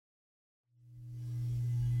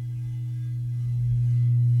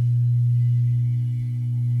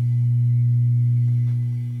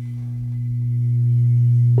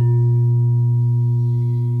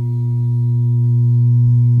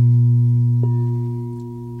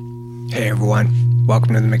Hey everyone,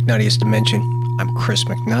 welcome to the McNuttiest Dimension. I'm Chris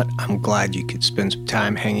McNutt. I'm glad you could spend some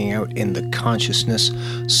time hanging out in the Consciousness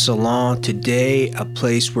Salon today, a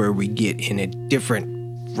place where we get in a different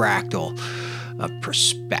fractal of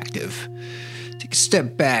perspective. Take a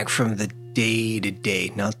step back from the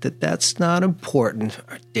day-to-day, not that that's not important,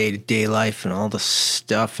 our day-to-day life and all the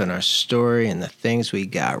stuff in our story and the things we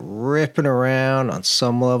got ripping around on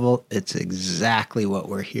some level. It's exactly what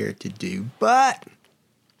we're here to do, but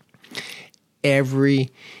every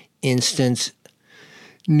instance,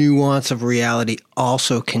 nuance of reality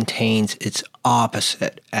also contains its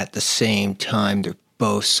opposite at the same time. They're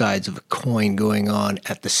both sides of a coin going on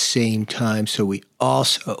at the same time. So we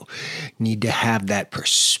also need to have that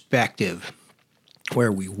perspective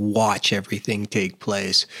where we watch everything take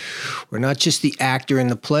place. We're not just the actor in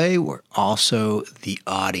the play, we're also the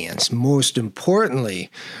audience. Most importantly,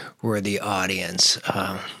 we're the audience.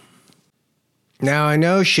 Now, a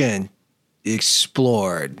notion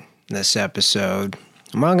explored in this episode,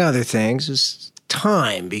 among other things, is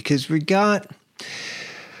time, because we got,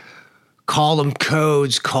 call them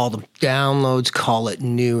codes, call them downloads, call it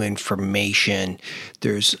new information.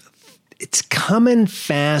 It's coming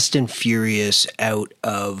fast and furious out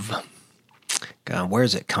of, God,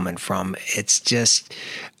 where's it coming from? It's just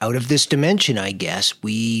out of this dimension, I guess.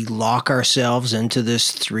 We lock ourselves into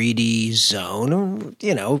this 3D zone,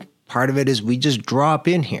 part of it is we just drop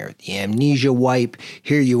in here. The amnesia wipe.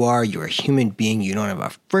 Here you are. You're a human being. You don't have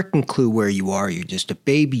a freaking clue where you are. You're just a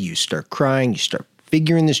baby. You start crying. You start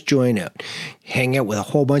figuring this joint out. Hang out with a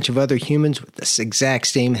whole bunch of other humans with this exact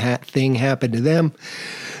same thing happen to them.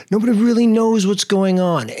 Nobody really knows what's going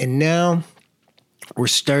on. And now we're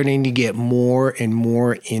starting to get more and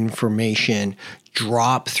more information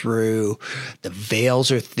drop through. The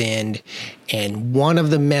veils are thinned. And one of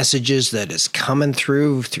the messages that is coming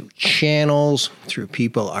through channels, through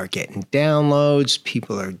people are getting downloads.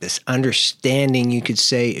 People are, this understanding, you could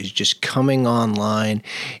say, is just coming online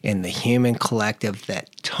in the human collective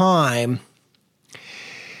that time,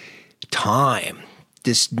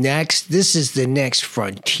 this is the next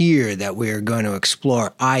frontier that we are going to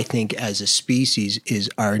explore, I think, as a species, is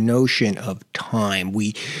our notion of time.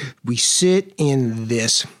 We sit in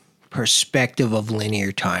this perspective of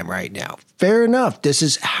linear time right now. Fair enough. This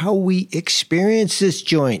is how we experience this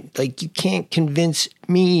joint. Like, you can't convince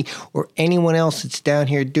me or anyone else that's down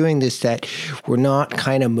here doing this that we're not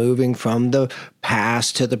kind of moving from the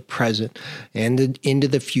past to the present and into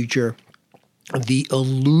the future. The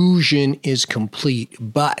illusion is complete,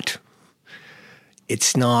 but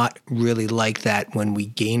it's not really like that when we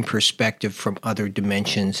gain perspective from other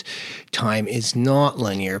dimensions. Time is not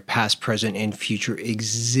linear. Past, present, and future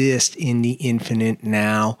exist in the infinite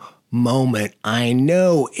now moment. I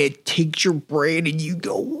know it takes your brain and you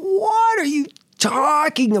go, what are you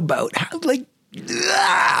talking about?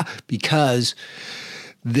 Because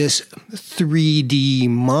this 3D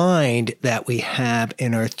mind that we have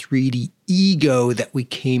and our 3D ego that we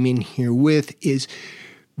came in here with is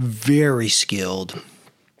very skilled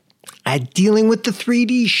at dealing with the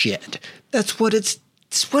 3D shit. That's what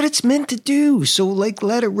it's meant to do. So,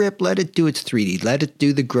 let it rip, let it do its 3D, let it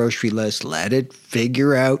do the grocery list, let it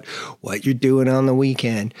figure out what you're doing on the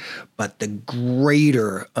weekend. But the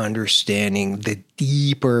greater understanding, the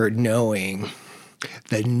deeper knowing,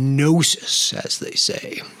 the gnosis, as they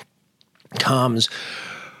say, comes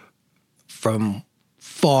from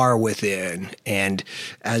far within. And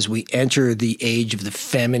as we enter the age of the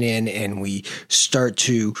feminine and we start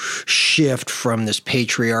to shift from this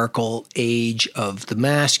patriarchal age of the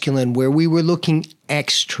masculine, where we were looking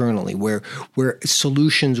externally, where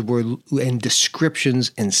solutions were and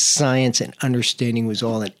descriptions and science and understanding was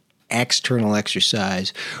all an external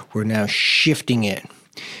exercise, we're now shifting it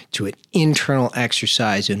to an internal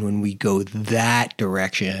exercise. And when we go that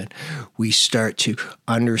direction, we start to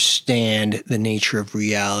understand the nature of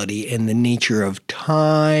reality and the nature of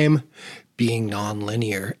time being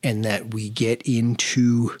nonlinear, and that we get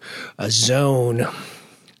into a zone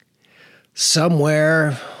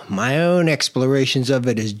somewhere. My own explorations of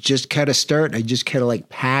it is just kind of start. I just kind of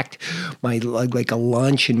packed my like a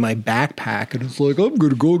lunch in my backpack, and it's like, I'm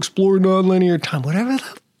going to go explore nonlinear time, whatever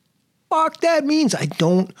the fuck that means. I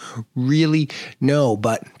don't really know,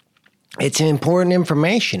 but it's important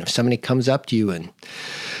information. If somebody comes up to you and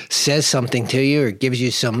says something to you or gives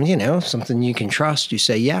you some, something you can trust, you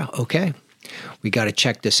say, yeah, okay, we got to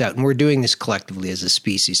check this out. And we're doing this collectively as a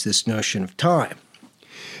species, this notion of time.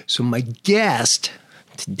 So my guest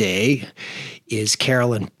today is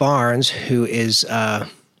Carolyn Barnes, who is,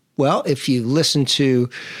 if you listen to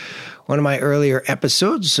one of my earlier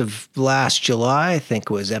episodes of last July, I think it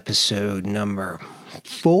was episode number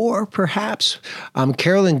 4, perhaps.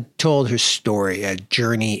 Carolyn told her story, a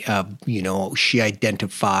journey of, she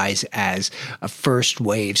identifies as a first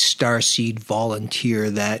wave starseed volunteer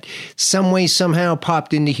that some way, somehow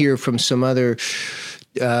popped into here from some other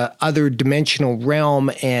dimensional realm,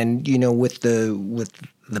 and, with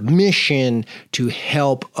the mission to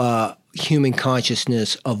help human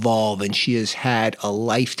consciousness evolve. And she has had a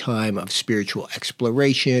lifetime of spiritual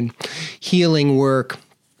exploration, healing work,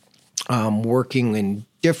 working in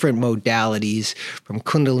different modalities, from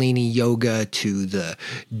Kundalini yoga to the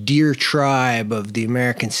Deer Tribe of the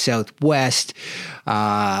American Southwest,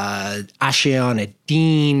 Ashayana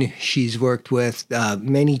Dean she's worked with,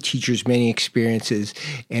 many teachers, many experiences.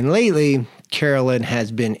 And lately, Carolyn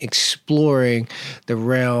has been exploring the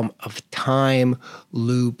realm of time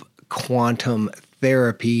loop quantum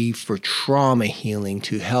therapy for trauma healing,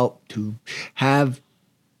 to help to have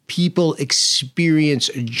people experience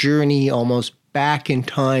a journey almost back in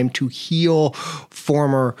time to heal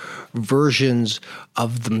former versions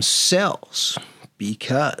of themselves.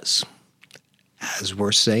 Because, as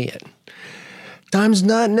we're saying, time's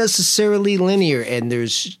not necessarily linear, and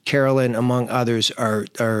there's Carolyn, among others, are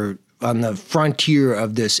on the frontier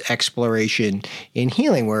of this exploration in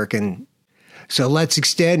healing work. And so let's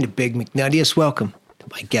extend a big McNuttiest welcome to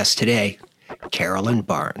my guest today, Carolyn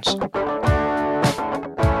Barnes.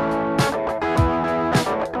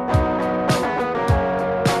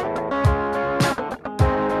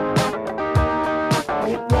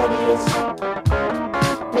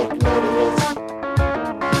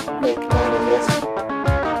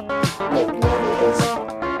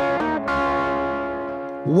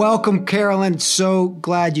 Welcome, Carolyn. So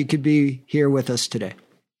glad you could be here with us today.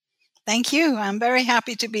 Thank you. I'm very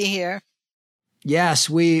happy to be here. Yes,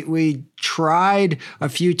 we tried a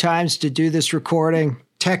few times to do this recording.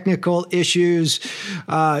 Technical issues,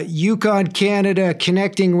 Yukon, Canada,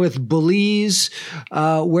 connecting with Belize,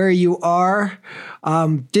 where you are.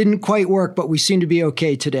 Didn't quite work, but we seem to be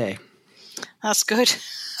okay today. That's good.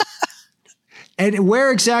 And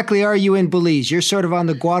where exactly are you in Belize? You're sort of on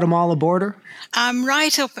the Guatemala border? I'm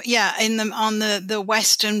right up, on the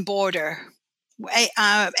western border,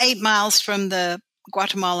 8 miles from the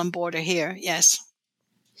Guatemalan border here, yes.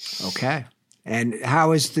 Okay. And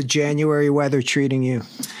how is the January weather treating you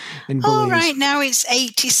in Belize? Oh, right now it's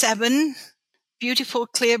 87. Beautiful,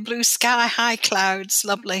 clear blue sky, high clouds,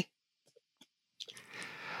 lovely.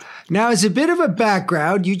 Now, as a bit of a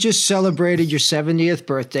background, you just celebrated your 70th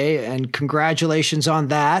birthday, and congratulations on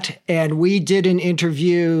that. And we did an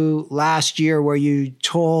interview last year where you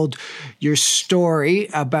told your story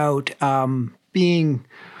about being,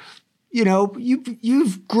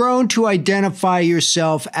 you've grown to identify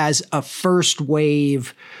yourself as a first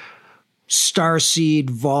wave starseed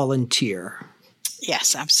volunteer.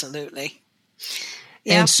 Yes, absolutely.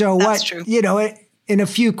 Yeah, and so that's true. In a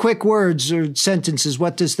few quick words or sentences,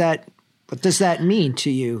 what does that mean to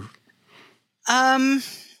you?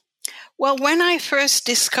 Well, when I first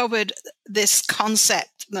discovered this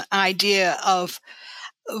concept, the idea of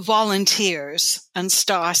volunteers and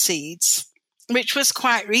starseeds, which was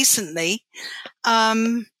quite recently,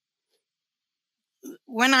 when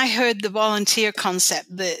I heard the volunteer concept,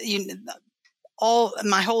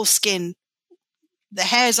 my whole skin, the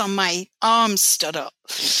hairs on my arms stood up.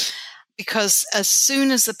 Because as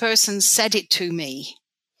soon as the person said it to me,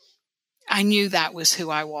 I knew that was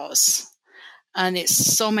who I was. And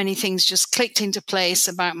it's so many things just clicked into place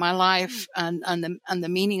about my life and the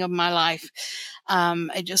meaning of my life.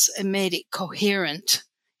 It made it coherent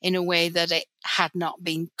in a way that it had not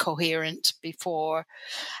been coherent before.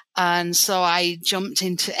 And so I jumped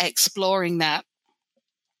into exploring that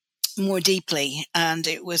more deeply. And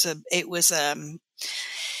it was a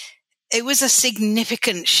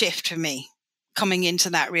significant shift for me coming into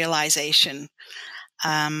that realization.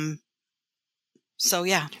 So,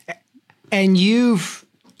 yeah. And you've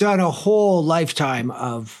done a whole lifetime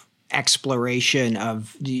of exploration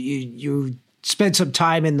of you spent some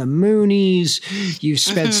time in the Moonies. You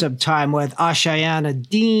spent some time with Ashayana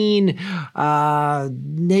Dean,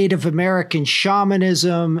 Native American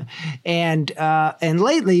shamanism, and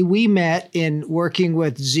lately we met in working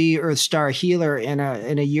with Z Earthstar Healer in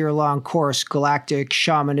a year-long course, Galactic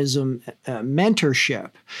Shamanism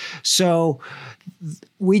Mentorship. So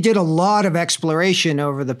we did a lot of exploration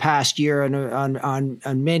over the past year on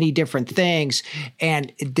many different things.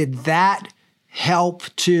 And did that help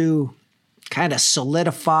to kind of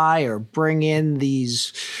solidify or bring in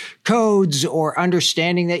these codes or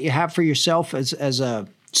understanding that you have for yourself as a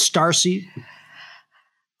starseed?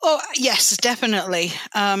 Oh, yes, definitely.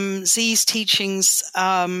 Z's teachings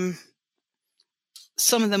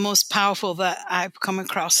some of the most powerful that I've come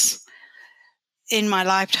across in my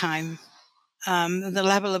lifetime. The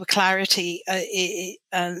level of clarity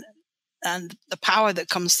and the power that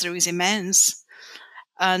comes through is immense.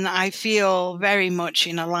 And I feel very much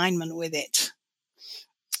in alignment with it.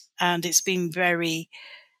 And it's been very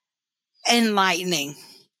enlightening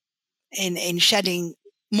in shedding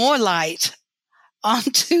more light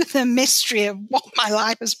onto the mystery of what my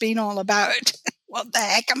life has been all about. What the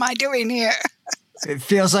heck am I doing here? It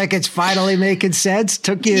feels like it's finally making sense.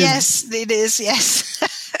 Took you. Yes, it is. Yes.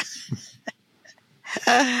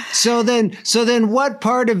 So then what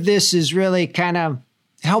part of this is really kind of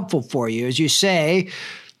helpful for you? As you say,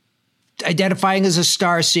 identifying as a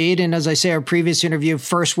starseed, and as I say, our previous interview,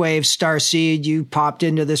 first wave starseed, you popped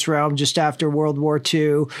into this realm just after World War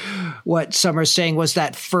II. What Summer's saying was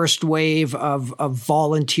that first wave of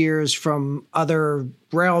volunteers from other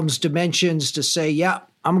realms, dimensions to say, yeah,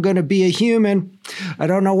 I'm going to be a human. I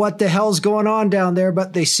don't know what the hell's going on down there,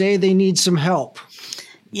 but they say they need some help.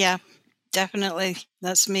 Yeah, definitely.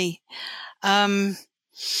 That's me.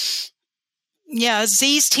 Yeah,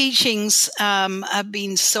 Z's teachings have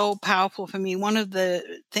been so powerful for me. One of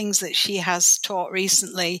the things that she has taught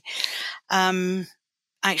recently,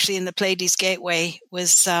 actually in the Pleiades Gateway,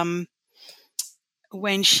 was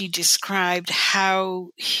when she described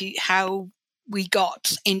how we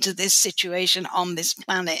got into this situation on this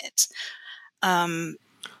planet.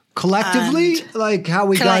 Collectively? Like how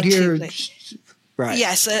we got here? Right.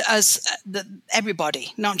 Yes, as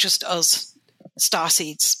everybody, not just us,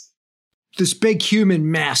 starseeds. This big human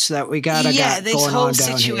mess that we got going on down here. Yeah, this whole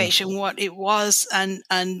situation, what it was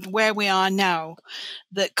and where we are now.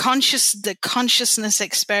 The consciousness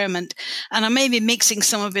experiment, and I may be mixing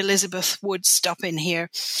some of Elizabeth Wood's stuff in here,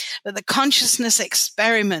 but the consciousness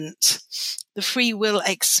experiment, the free will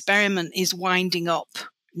experiment is winding up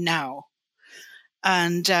now.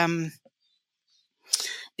 And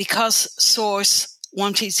because Source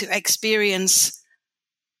wanted to experience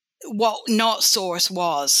what not Source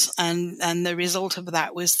was, and the result of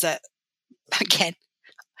that was that, again,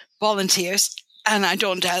 volunteers, and I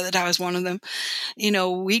don't doubt that I was one of them,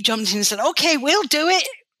 we jumped in and said, okay, we'll do it.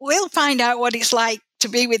 We'll find out what it's like to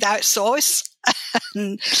be without Source.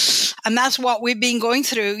 and that's what we've been going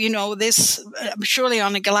through, this surely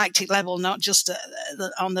on a galactic level, not just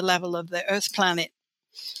on the level of the Earth planet.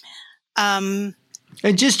 And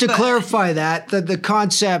just to clarify that, the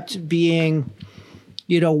concept being,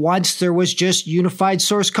 once there was just unified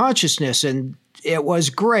source consciousness and it was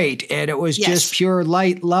great and it was just pure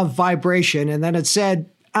light, love, vibration. And then it said,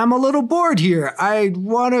 I'm a little bored here. I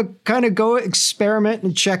want to kind of go experiment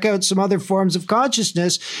and check out some other forms of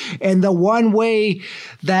consciousness. And the one way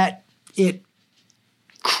that it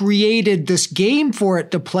created this game for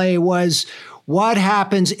it to play was, what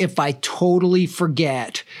happens if I totally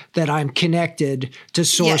forget that I'm connected to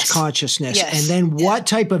source consciousness? Yes. And then what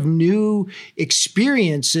type of new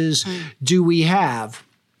experiences do we have?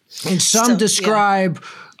 And some describe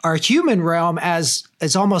our human realm as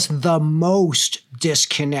almost the most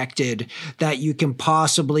disconnected that you can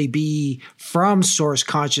possibly be from source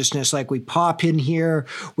consciousness. Like we pop in here,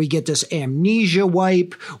 we get this amnesia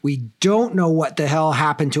wipe. We don't know what the hell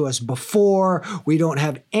happened to us before. We don't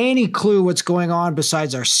have any clue what's going on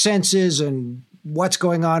besides our senses and what's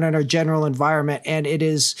going on in our general environment. And it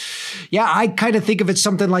is, I kind of think of it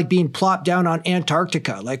something like being plopped down on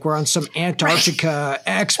Antarctica, like we're on some Antarctica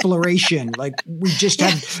exploration. Like we just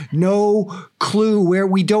have no clue where,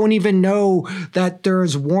 we don't even know that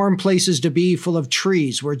there's warm places to be full of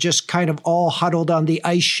trees. We're just kind of all huddled on the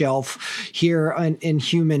ice shelf here in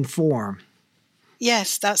human form.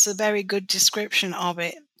 Yes, that's a very good description of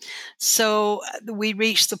it. So we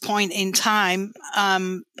reached the point in time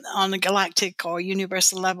on a galactic or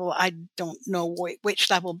universal level, I don't know which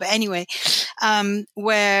level, but anyway,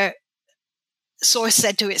 where Source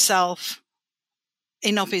said to itself,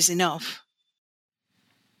 enough is enough.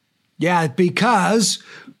 Yeah, because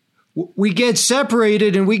we get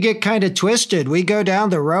separated and we get kind of twisted. We go down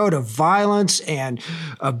the road of violence and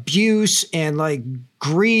abuse and like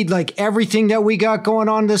greed, like everything that we got going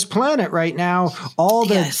on this planet right now. All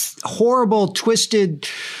the horrible, twisted,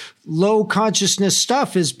 low consciousness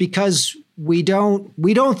stuff is because we don't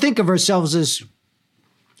think of ourselves as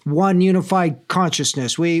one unified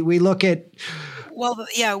consciousness. We look at. Well,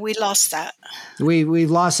 yeah, we lost that. We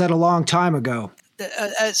lost that a long time ago.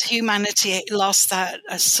 As humanity lost that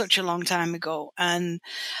such a long time ago. And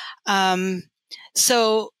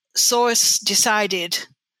so Source decided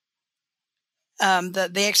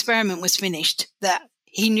that the experiment was finished, that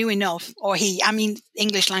he knew enough,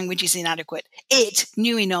 English language is inadequate. It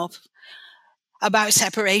knew enough about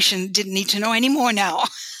separation didn't need to know anymore now.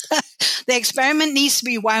 The experiment needs to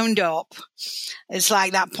be wound up. It's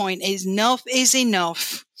like that point is enough is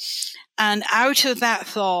enough. And out of that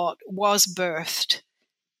thought was birthed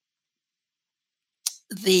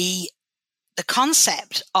the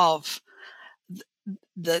concept of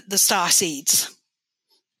the star seeds.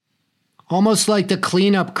 Almost like the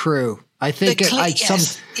cleanup crew. I think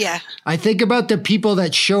I think about the people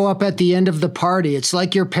that show up at the end of the party. It's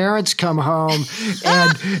like your parents come home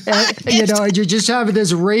and you know, you're just having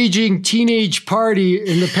this raging teenage party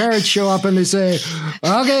and the parents show up and they say,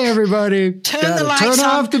 okay, everybody, turn the lights turn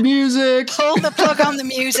on, off the music, pull the plug on the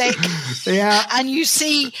music. Yeah. And you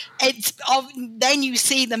see it, then you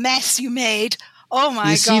see the mess you made. Oh my God.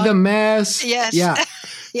 You see the mess. Yes. Yeah,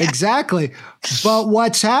 yeah. Exactly. But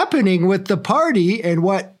what's happening with the party and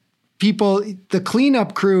what the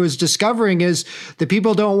cleanup crew is discovering is the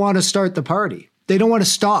people don't want to start the party. They don't want to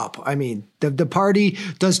stop. I mean, the party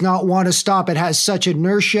does not want to stop. It has such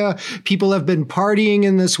inertia. People have been partying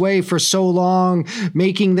in this way for so long,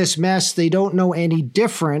 making this mess. They don't know any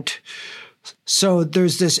different. So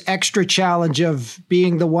there's this extra challenge of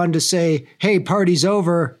being the one to say, hey, party's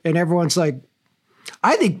over. And everyone's like,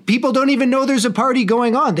 I think people don't even know there's a party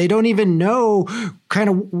going on. They don't even know kind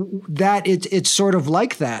of that it's sort of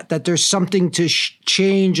like that there's something to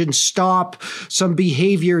change and stop some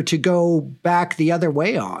behavior to go back the other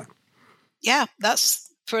way on. Yeah,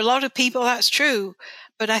 that's for a lot of people, that's true.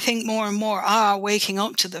 But I think more and more are waking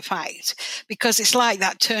up to the fact, because it's like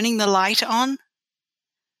that turning the light on.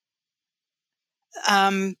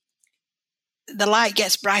 The light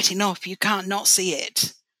gets bright enough, you can't not see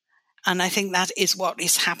it. And I think that is what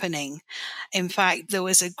is happening. In fact, there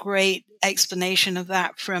was a great explanation of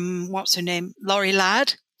that from, what's her name, Laurie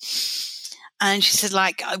Ladd. And she said,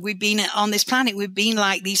 like, we've been on this planet, we've been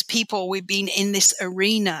like these people, we've been in this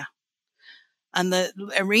arena. And the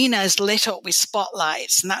arena is lit up with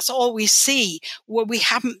spotlights. And that's all we see, where we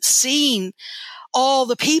haven't seen all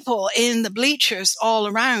the people in the bleachers all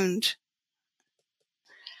around.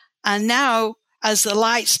 And now, as the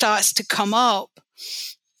light starts to come up,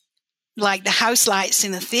 like the house lights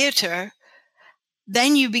in a theater,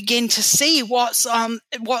 then you begin to see what's in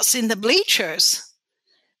the bleachers,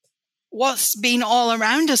 what's been all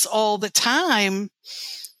around us all the time.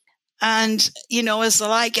 And, you know, as the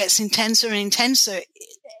light gets intenser and intenser,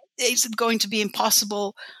 it's going to be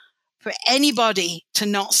impossible for anybody to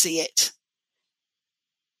not see it.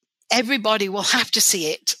 Everybody will have to see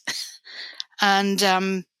it. And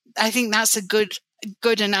I think that's a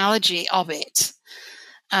good analogy of it.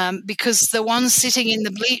 Because the ones sitting in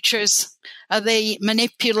the bleachers are the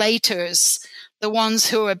manipulators, the ones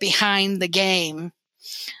who are behind the game.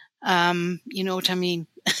 You know what I mean?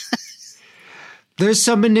 There's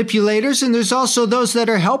some manipulators and there's also those that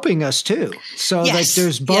are helping us too. So yes. Like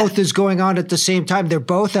there's both is going on at the same time. They're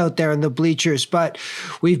both out there in the bleachers, but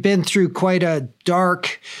we've been through quite a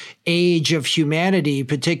dark age of humanity,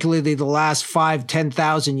 particularly the last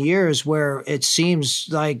 5,000-10,000 years, where it seems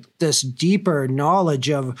like this deeper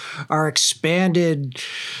knowledge of our expanded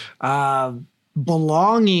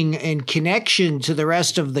belonging and connection to the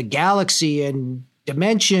rest of the galaxy and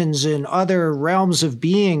dimensions and other realms of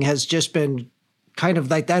being has just been kind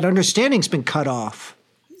of like that understanding's been cut off.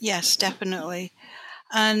 Yes, definitely.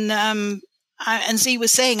 And Z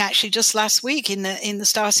was saying actually just last week in the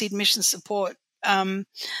Starseed Mission Support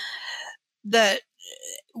that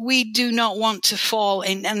we do not want to fall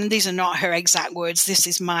in, and these are not her exact words, this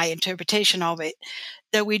is my interpretation of it,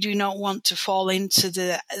 that we do not want to fall into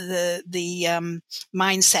the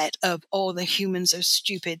mindset of, oh, the humans are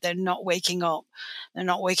stupid, they're not waking up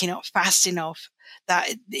fast enough. That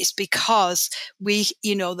it's because we,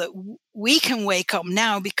 you know, that we can wake up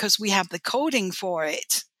now because we have the coding for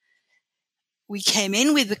it. We came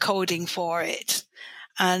in with the coding for it.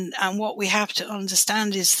 And what we have to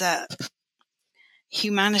understand is that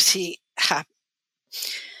humanity have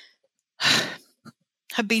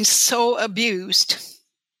been so abused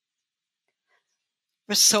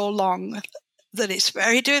for so long that it's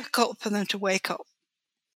very difficult for them to wake up.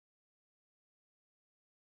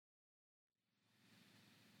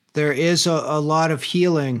 There is a lot of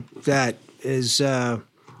healing that is on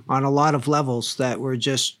a lot of levels that we're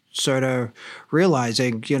just sort of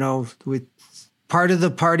realizing, you know, part of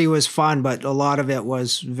the party was fun, but a lot of it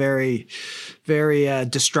was very, very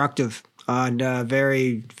destructive and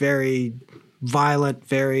very, very violent,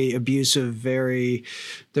 very abusive, we've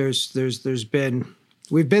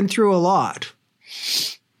been through a lot.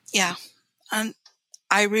 Yeah. And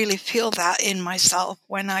I really feel that in myself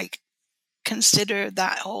when I consider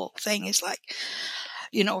that whole thing is like,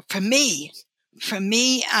 you know, for me, for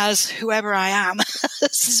me, as whoever I am,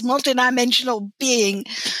 this multidimensional being,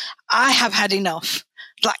 I have had enough.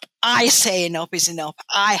 Like, I say enough is enough.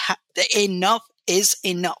 Enough is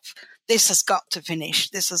enough. This has got to finish.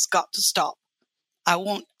 This has got to stop. I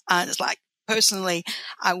won't, it's like, personally,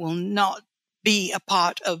 I will not be a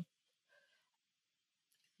part of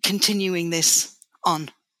continuing this on.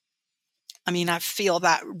 I mean, I feel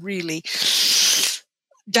that really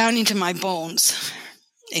down into my bones.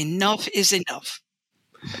 Enough is enough.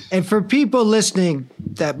 And for people listening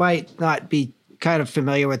that might not be kind of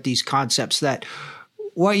familiar with these concepts, that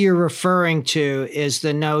what you're referring to is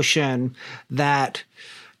the notion that,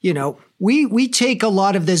 you know, we take a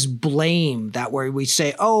lot of this blame that where we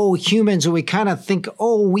say, oh, humans, and we kind of think,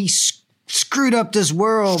 oh, we screwed up this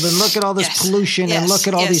world and look at all this pollution and look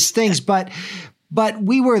at all these things. But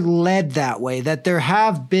we were led that way, that there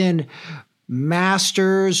have been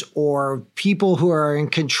masters or people who are in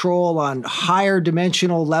control on higher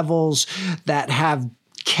dimensional levels that have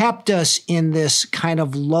kept us in this kind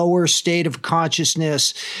of lower state of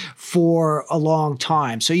consciousness for a long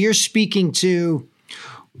time. So you're speaking to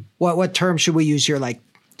what term should we use here? Like,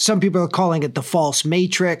 some people are calling it the false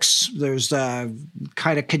matrix. There's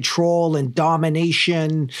kind of control and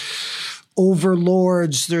domination,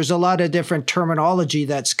 overlords. There's a lot of different terminology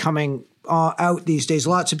that's coming out these days.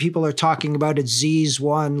 Lots of people are talking about it. Aziz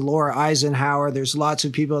One, Laura Eisenhower. There's lots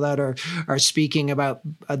of people that are speaking about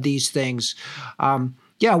these things.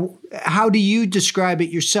 How do you describe it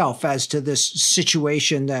yourself as to this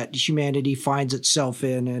situation that humanity finds itself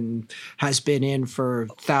in and has been in for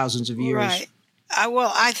thousands of years? Right.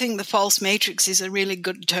 Well, I think the false matrix is a really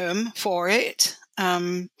good term for it.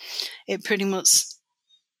 It pretty much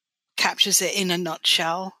captures it in a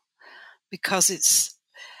nutshell, because it's,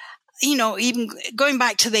 you know, even going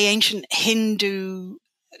back to the ancient Hindu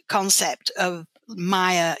concept of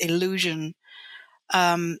Maya illusion,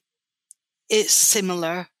 it's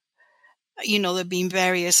similar. You know, there have been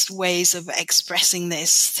various ways of expressing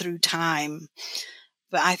this through time.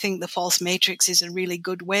 But I think the false matrix is a really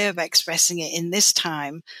good way of expressing it in this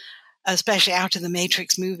time, especially out of the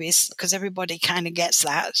Matrix movies, because everybody kind of gets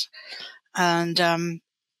that. And,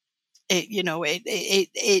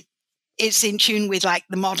 it's in tune with like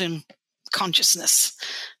the modern consciousness.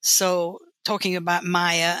 So talking about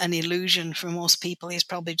Maya and illusion for most people is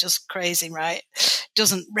probably just crazy, right? It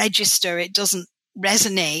doesn't register. It doesn't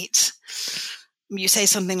resonate. You say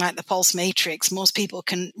something like the false matrix, most people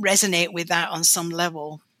can resonate with that on some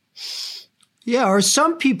level. Yeah, or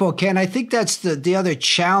some people can. I think that's the other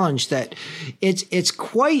challenge, that it's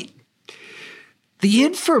quite, the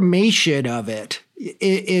information of it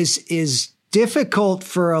is difficult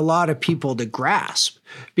for a lot of people to grasp,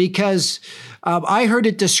 because I heard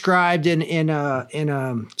it described in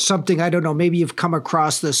something, I don't know, maybe you've come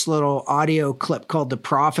across this little audio clip called The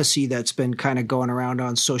Prophecy that's been kind of going around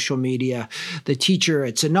on social media. The teacher,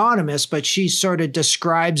 it's anonymous, but she sort of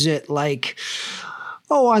describes it like,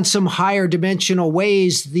 on some higher dimensional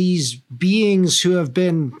ways, these beings who have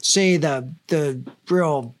been, say, the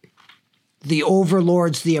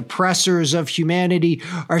overlords, the oppressors of humanity,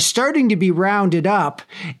 are starting to be rounded up,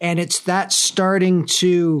 and it's that starting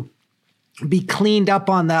to be cleaned up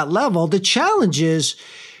on that level. The challenge is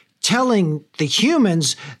telling the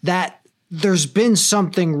humans that there's been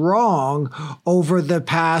something wrong over the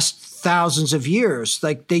past thousands of years.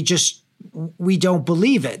 Like, we don't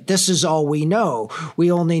believe it. This is all we know.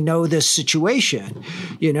 We only know this situation,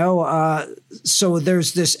 so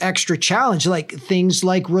there's this extra challenge, like things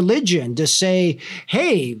like religion, to say,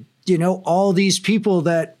 hey, all these people,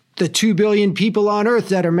 that the 2 billion people on earth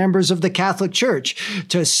that are members of the Catholic Church,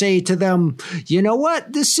 to say to them, you know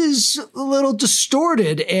what, this is a little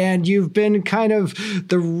distorted, and you've been kind of,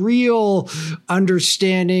 the real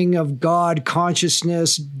understanding of God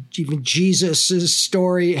consciousness, even Jesus's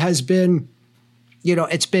story, has been,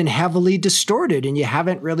 it's been heavily distorted, and you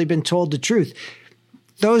haven't really been told the truth.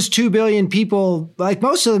 Those 2 billion people, like,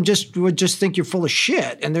 most of them would just think you're full of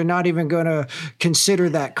shit, and they're not even going to consider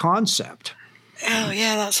that concept. Oh,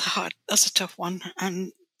 yeah, that's hard. That's a tough one.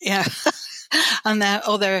 And yeah, and there are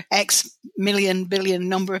other billion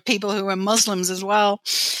number of people who are Muslims as well.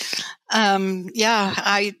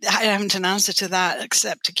 I haven't an answer to that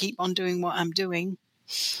except to keep on doing what I'm doing.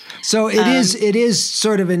 So it is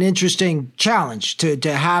sort of an interesting challenge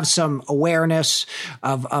to have some awareness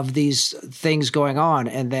of these things going on,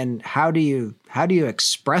 and then how do you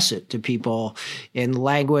express it to people in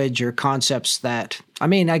language or concepts that,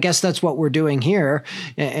 I guess that's what we're doing here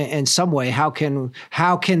in some way. How can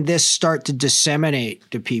this start to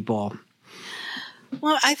disseminate to people?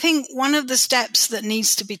 Well, I think one of the steps that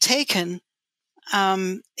needs to be taken,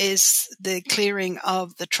 is the clearing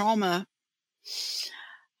of the trauma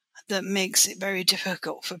that makes it very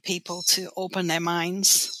difficult for people to open their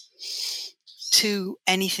minds to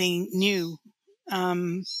anything new.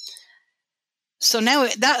 So now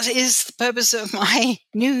that is the purpose of my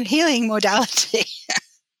new healing modality.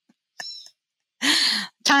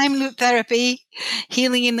 Time loop therapy,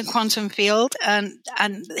 healing in the quantum field, and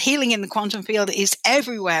healing in the quantum field is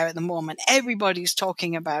everywhere at the moment. Everybody's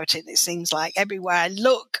talking about it. It seems like everywhere I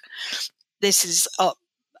look, this is up.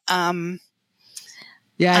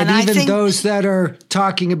 Yeah, and even those that are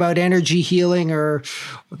talking about energy healing, or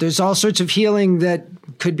there's all sorts of healing that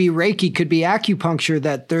could be Reiki, could be acupuncture,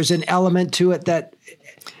 that there's an element to it that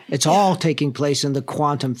it's all taking place in the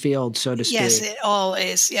quantum field, so to speak. Yes, it all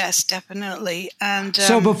is. Yes, definitely. And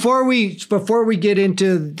so before we get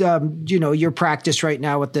into your practice right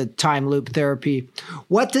now with the time loop therapy,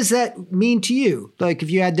 what does that mean to you? Like,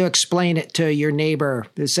 if you had to explain it to your neighbor,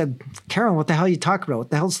 they said, "Carolyn, what the hell are you talking about? What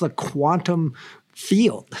the hell's the quantum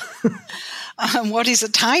field?" What is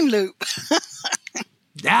a time loop?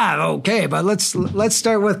 Yeah, okay, but let's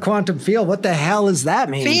start with quantum field. What the hell does that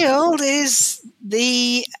mean? Field is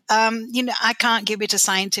the I can't give it a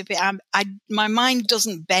scientific. My mind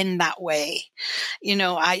doesn't bend that way.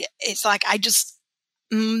 It's like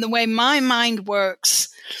the way my mind works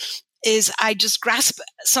is I just grasp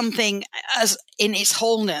something as in its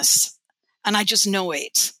wholeness, and I just know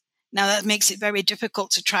it. Now, that makes it very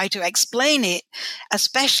difficult to try to explain it,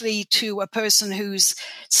 especially to a person who's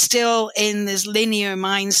still in this linear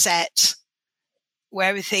mindset where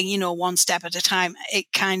everything, one step at a time. It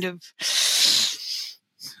kind of,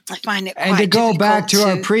 I find it quite difficult. And to go back to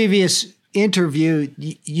our previous interview,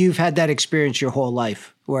 you've had that experience your whole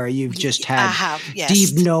life, where you've just had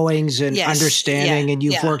deep knowings and understanding, and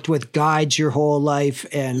you've worked with guides your whole life,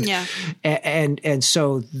 and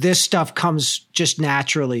so this stuff comes just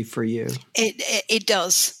naturally for you. It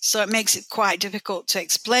does. So it makes it quite difficult to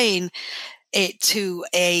explain it to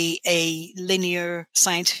a linear,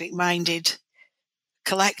 scientific minded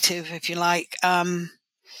collective, if you like.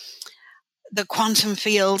 The quantum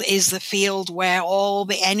field is the field where all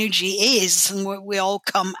the energy is, and we all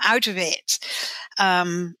come out of it.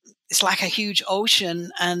 It's like a huge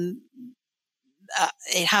ocean, and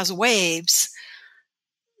it has waves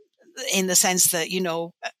in the sense that,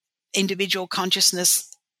 individual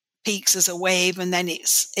consciousness peaks as a wave, and then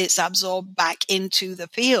it's absorbed back into the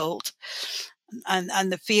field.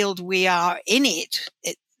 And the field, we are in it.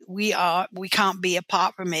 We can't be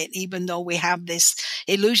apart from it, even though we have this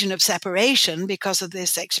illusion of separation because of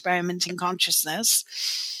this experimenting consciousness.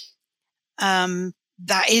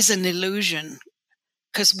 That is an illusion,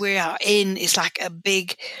 because it's like a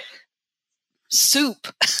big soup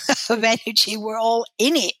of energy. We're all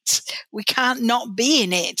in it. We can't not be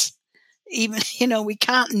in it. Even, we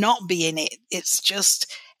can't not be in it. It's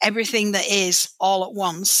just everything that is all at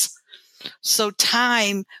once. So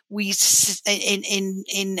time,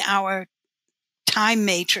 in our time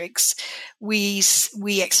matrix, we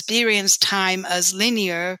experience time as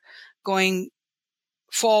linear, going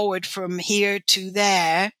forward from here to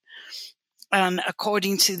there. And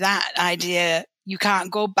according to that idea, you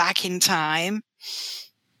can't go back in time.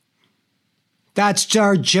 That's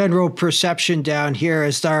our general perception down here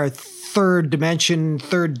as our third dimension,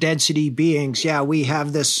 third density beings. Yeah, we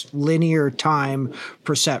have this linear time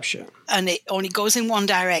perception. And it only goes in one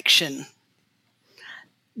direction.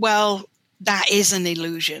 Well, that is an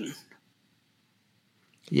illusion.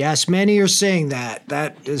 Yes, many are saying that.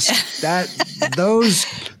 Those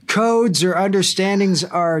codes or understandings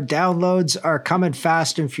or downloads are coming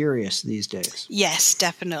fast and furious these days. Yes,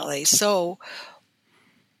 definitely. So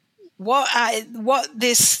what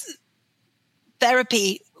this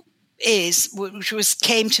therapy is, which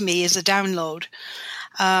came to me as a download,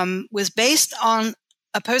 was based on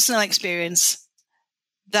a personal experience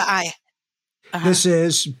that This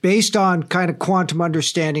is based on kind of quantum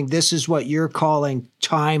understanding. This is what you're calling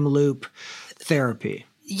time loop therapy.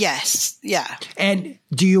 Yes. Yeah. And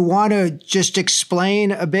do you want to just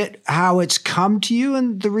explain a bit how it's come to you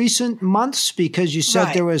in the recent months? Because you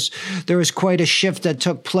said there was quite a shift that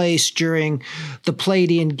took place during the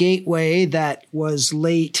Pleiadian Gateway that was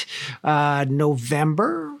late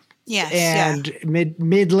November. Yes. And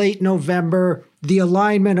mid-late November, the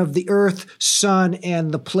alignment of the Earth, Sun,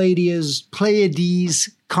 and the Pleiades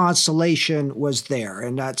constellation was there.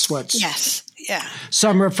 And that's what's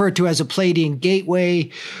some refer to as a Pleiadian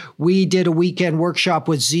Gateway. We did a weekend workshop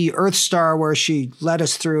with Z Earthstar where she led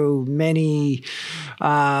us through many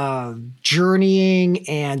journeying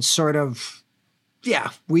and sort of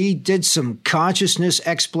yeah, we did some consciousness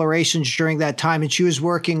explorations during that time, and she was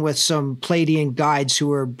working with some Pleiadian guides who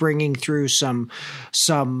were bringing through some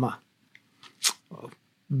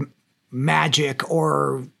magic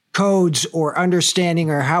or codes or understanding,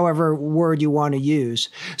 or however word you want to use.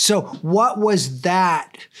 So what was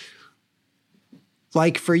that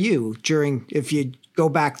like for you during, if you go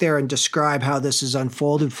back there and describe how this has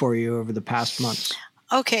unfolded for you over the past months?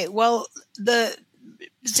 Okay, well, the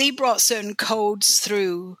Z brought certain codes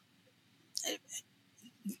through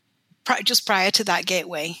just prior to that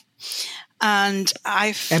gateway, and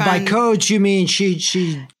I found. And by codes, you mean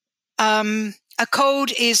she. A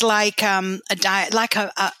code is like a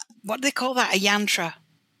what do they call that? A yantra.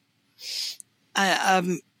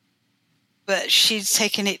 But she's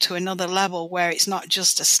taken it to another level where it's not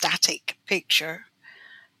just a static picture.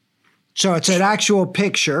 So it's an actual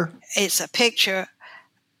picture. It's a picture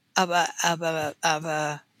of a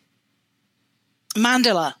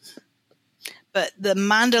mandala, but the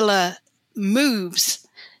mandala moves.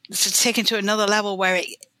 It's taken to another level where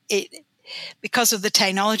it because of the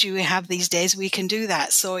technology we have these days, we can do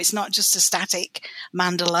that. So it's not just a static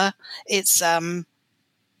mandala; it's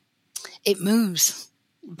it moves,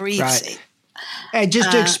 breathes. Right. And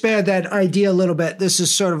just to expand that idea a little bit, this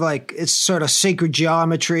is sort of like, it's sort of sacred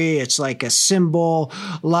geometry. It's like a symbol.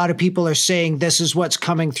 A lot of people are saying this is what's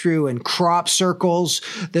coming through in crop circles.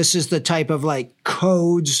 This is the type of like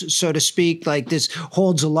codes, so to speak. Like this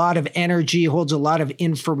holds a lot of energy, holds a lot of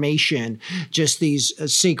information, just these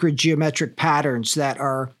sacred geometric patterns that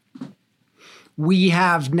are, we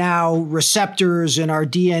have now receptors in our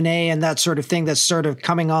DNA and that sort of thing that's sort of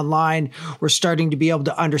coming online. We're starting to be able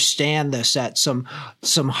to understand this at some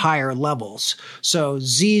higher levels. So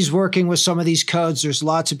Z's working with some of these codes. There's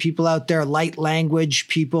lots of people out there, light language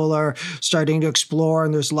people are starting to explore,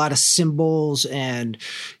 and there's a lot of symbols and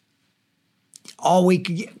all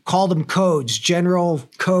we call them codes, general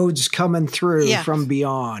codes coming through from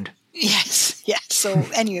beyond. Yes. So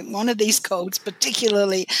anyway, one of these codes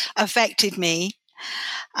particularly affected me.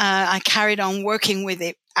 I carried on working with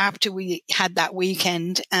it after we had that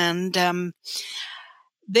weekend. And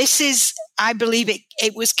this is, I believe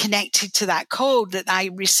it was connected to that code that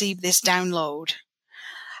I received this download.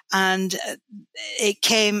 And it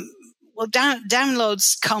came, well,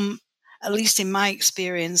 downloads come, at least in my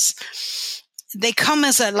experience, they come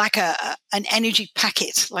as an energy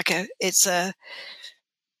packet, like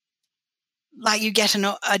you get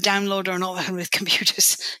a download or an overhead with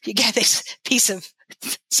computers. You get this piece of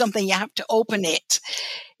something, you have to open it.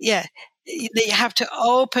 Yeah, you have to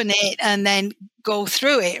open it and then go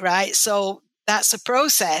through it, right? So that's a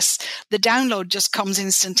process. The download just comes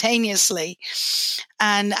instantaneously.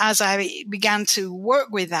 And as I began to work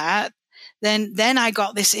with that, then I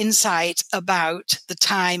got this insight about the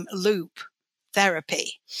time loop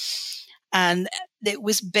therapy. And it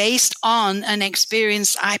was based on an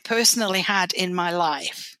experience I personally had in my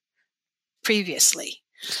life previously.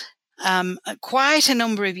 Quite a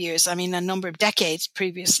number of years, a number of decades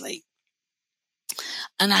previously.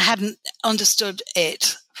 And I hadn't understood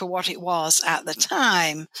it for what it was at the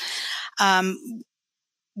time.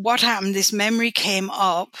 What happened, this memory came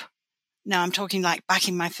up. Now I'm talking like back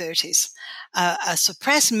in my 30s. A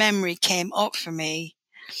suppressed memory came up for me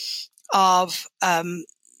of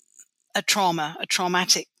a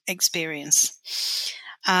traumatic experience.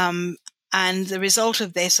 And the result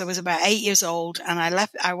of this, I was about 8 years old, and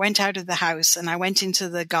I went out of the house and I went into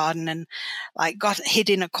the garden and got hid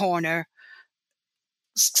in a corner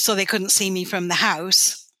so they couldn't see me from the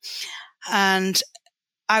house. And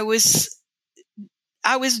I was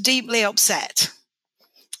deeply upset.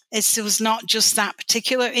 It was not just that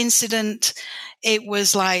particular incident. It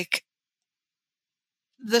was like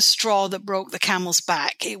the straw that broke the camel's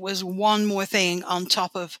back. It was one more thing on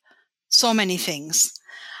top of so many things.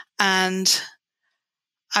 And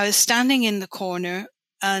I was standing in the corner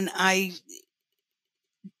and I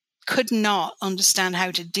could not understand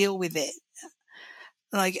how to deal with it.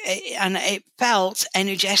 And it felt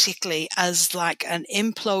energetically as like an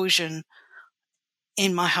implosion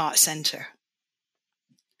in my heart center,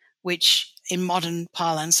 which in modern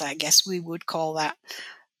parlance, I guess we would call that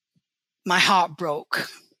my heart broke.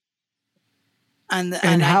 And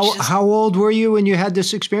how old were you when you had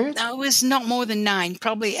this experience? I was not more than 9,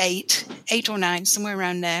 probably 8 or 9, somewhere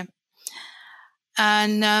around there.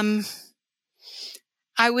 And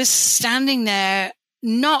I was standing there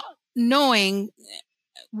not knowing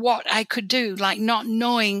what I could do, not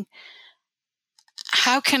knowing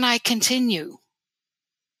how can I continue.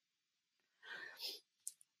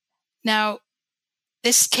 Now,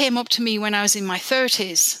 this came up to me when I was in my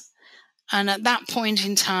 30s. And at that point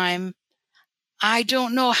in time, I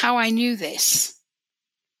don't know how I knew this.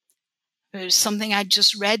 It was something I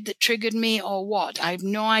just read that triggered me or what. I have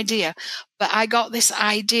no idea. But I got this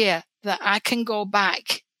idea that I can go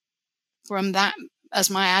back from that as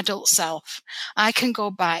my adult self. I can go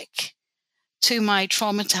back to my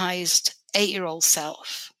traumatized 8-year-old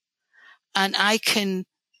self, and I can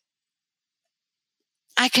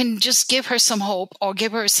just give her some hope, or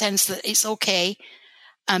give her a sense that it's okay.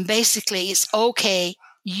 And basically, it's okay.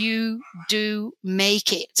 You do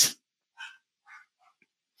make it.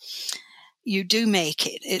 You do make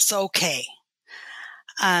it. It's okay.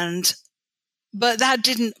 But that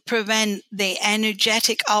didn't prevent the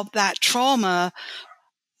energetic of that trauma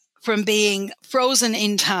from being frozen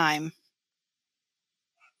in time.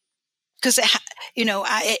 Because,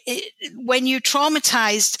 when you're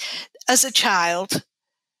traumatized as a child,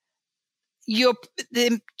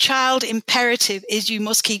 the child imperative is you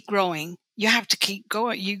must keep growing. You have to keep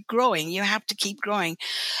going. You're growing. You have to keep growing.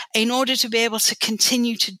 In order to be able to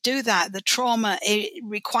continue to do that, the trauma it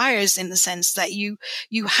requires, in the sense that you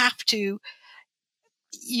have to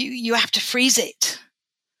freeze it.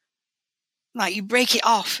 Like, you break it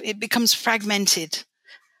off. It becomes fragmented.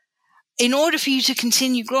 In order for you to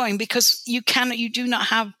continue growing, because you do not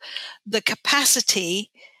have the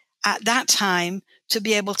capacity at that time to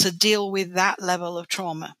be able to deal with that level of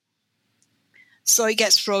trauma. So it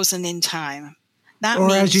gets frozen in time. That or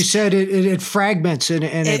means, as you said, it fragments and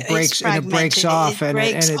it breaks off and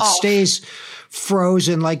it stays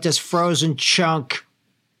frozen, like this frozen chunk.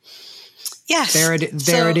 Yes. There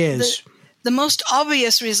it is. The most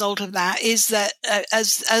obvious result of that is that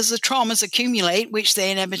as the traumas accumulate, which they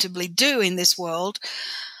inevitably do in this world,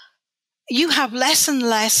 you have less and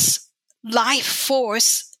less life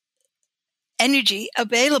force energy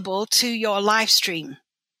available to your life stream,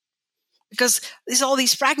 because there's all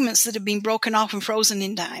these fragments that have been broken off and frozen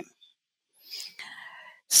in time.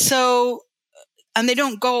 So, and they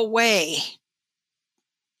don't go away.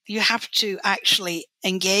 You have to actually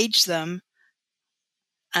engage them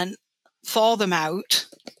and thaw them out.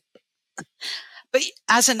 But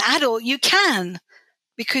as an adult, you can,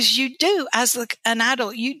 because you do, as an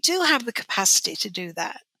adult, you do have the capacity to do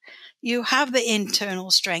that. You have the internal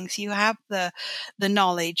strength. You have the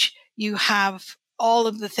knowledge. You have all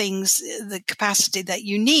of the things, the capacity that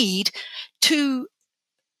you need to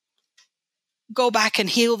go back and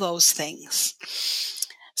heal those things.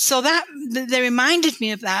 So that they reminded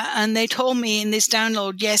me of that, and they told me in this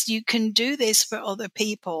download, yes, you can do this for other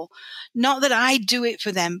people. Not that I do it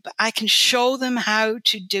for them, but I can show them how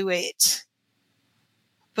to do it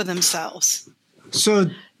for themselves. So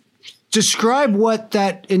describe what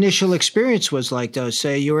that initial experience was like, though.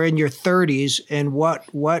 Say you were in your 30s, and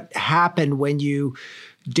what happened when you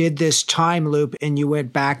did this time loop and you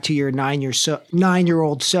went back to your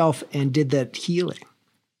 9-year-old self and did that healing?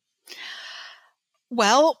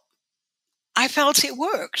 Well, I felt it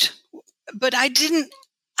worked, but I didn't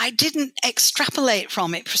extrapolate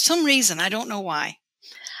from it for some reason. I don't know why.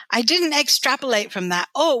 I didn't extrapolate from that.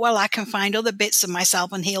 Oh, well, I can find other bits of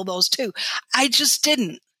myself and heal those too. I just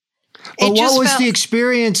didn't. Well, what was the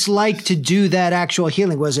experience like to do that actual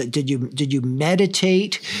healing? Was it, did you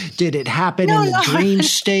meditate? Did it happen in a dream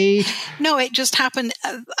state? No, it just happened.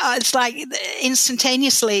 It's like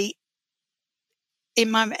instantaneously in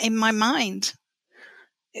my mind.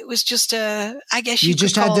 It was just I guess you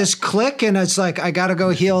just had this click, and it's like, I got to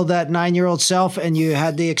go heal that 9-year-old self. And you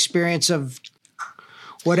had the experience of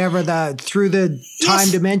whatever through the time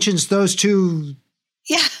dimensions, those two.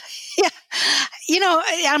 Yeah. Yeah.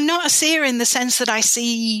 I'm not a seer in the sense that I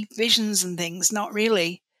see visions and things. Not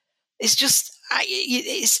really. It's just,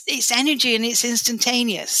 it's energy, and it's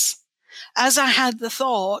instantaneous. As I had the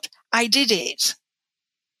thought, I did it.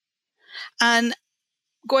 And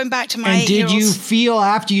going back to my 8-year-old. And did you feel,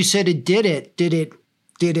 after you said it did it, did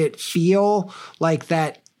it feel like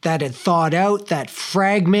that had thawed out, that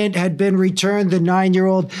fragment had been returned, the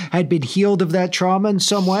 9-year-old had been healed of that trauma in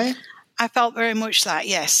some way? I felt very much that,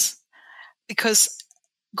 yes. Because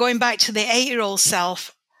going back to the 8-year-old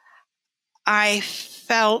self, I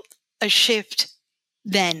felt a shift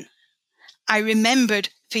then. I remembered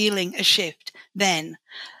feeling a shift then.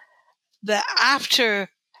 That after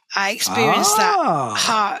I experienced that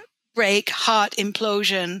heartbreak, heart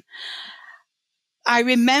implosion, I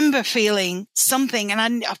remember feeling something,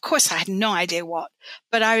 and of course I had no idea what,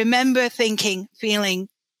 but I remember feeling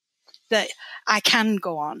that I can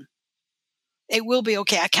go on. It will be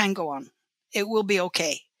okay. I can go on. It will be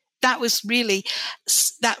okay. That was really,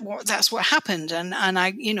 that's what happened. And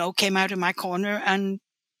I, came out of my corner and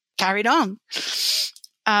carried on.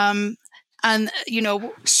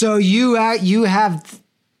 So you have,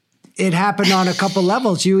 it happened on a couple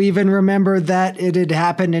levels. You even remember that it had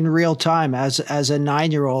happened in real time as a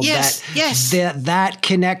 9-year-old. Yes, yes. That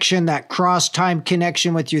connection, that cross-time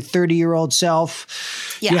connection with your 30-year-old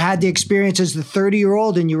self. Yeah. You had the experience as the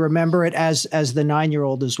 30-year-old, and you remember it as the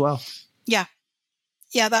 9-year-old as well. Yeah.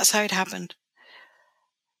 Yeah, that's how it happened.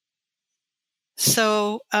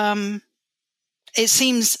 So it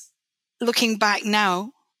seems, looking back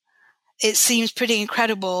now, it seems pretty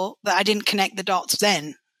incredible that I didn't connect the dots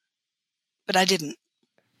then, but I didn't.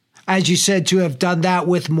 As you said, to have done that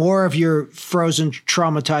with more of your frozen,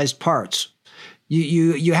 traumatized parts.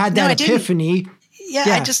 You had that epiphany. Yeah,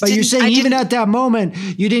 I just but didn't. You're saying even at that moment,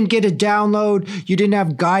 you didn't get a download. You didn't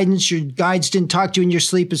have guidance. Your guides didn't talk to you in your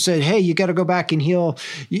sleep and said, hey, you got to go back and heal.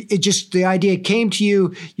 It just, the idea came to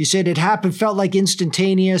you. You said it happened, felt like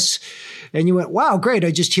instantaneous. And you went, wow, great.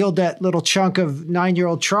 I just healed that little chunk of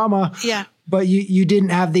 9-year-old trauma. Yeah. But you didn't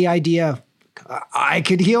have the idea, I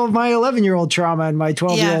could heal my 11-year-old trauma and my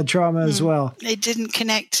 12-year-old trauma as well. It didn't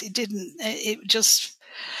connect. It didn't. It just,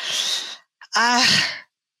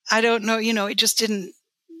 I don't know, it just didn't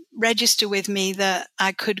register with me that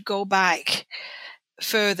I could go back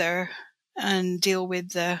further and deal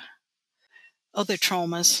with the other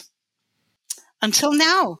traumas until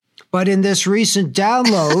now. But in this recent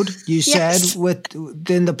download, you Yes. said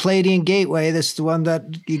within the Pleiadian Gateway, this is the one that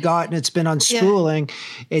you got and it's been unspooling,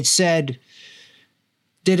 it said,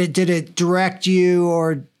 did it direct you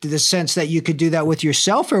or the sense that you could do that with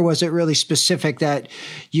yourself, or was it really specific that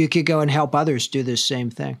you could go and help others do the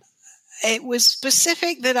same thing? It was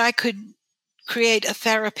specific that I could create a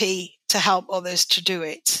therapy to help others to do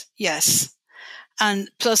it. Yes.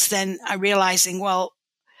 And plus then I realizing, well,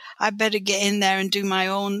 I better get in there and do my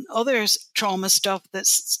own other trauma stuff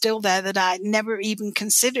that's still there that I never even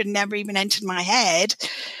considered, never even entered my head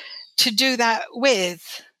to do that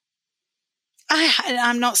with.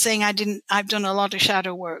 I'm not saying I've done a lot of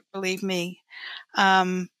shadow work, believe me.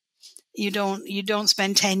 You don't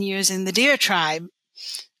spend 10 years in the deer tribe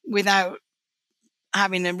without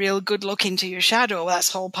having a real good look into your shadow.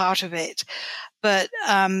 That's whole part of it. But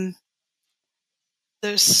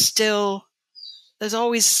there's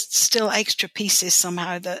always still extra pieces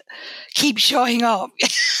somehow that keep showing up.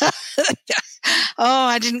 Oh,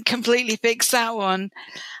 I didn't completely fix that one.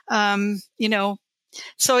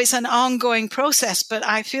 So it's an ongoing process, but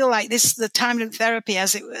I feel like this is the time of therapy,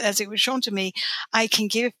 as it was shown to me. I can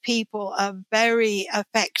give people a very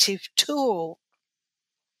effective tool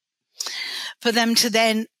for them to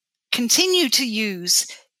then continue to use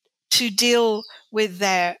to deal with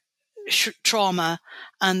their trauma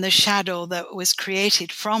and the shadow that was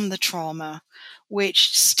created from the trauma,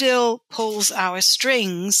 which still pulls our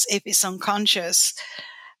strings if it's unconscious.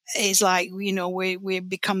 It's like, we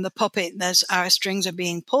become the puppet as our strings are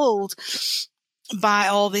being pulled by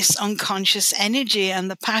all this unconscious energy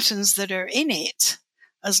and the patterns that are in it.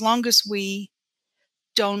 As long as we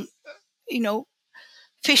don't,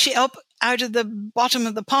 fish it up out of the bottom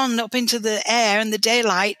of the pond up into the air and the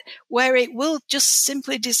daylight, where it will just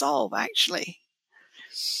simply dissolve, actually.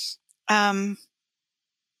 As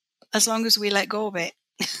long as we let go of it.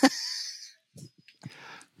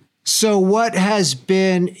 So what has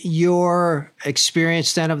been your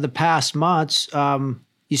experience then of the past months?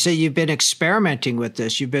 You say you've been experimenting with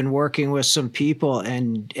this. You've been working with some people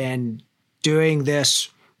and doing this,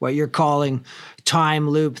 what you're calling time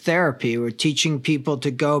loop therapy. We're teaching people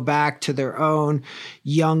to go back to their own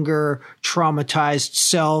younger, traumatized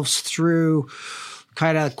selves through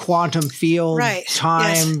kind of quantum field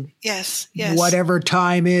time, yes, whatever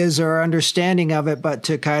time is or understanding of it, but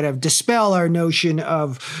to kind of dispel our notion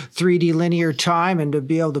of 3D linear time and to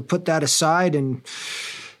be able to put that aside and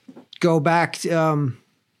go back. So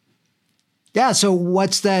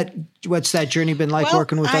what's that journey been like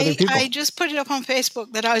working with other people? I just put it up on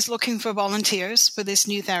Facebook that I was looking for volunteers for this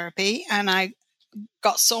new therapy, and I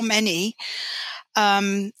got so many.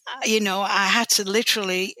 I had to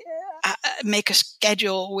literally make a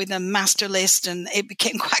schedule with a master list, and it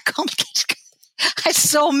became quite complicated. I had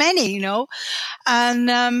so many,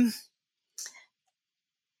 and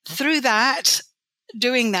through that,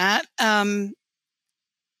 doing that,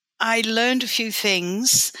 I learned a few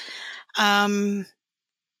things. One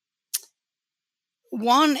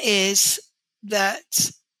is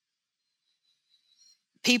that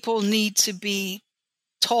people need to be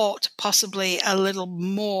taught possibly a little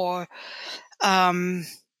more.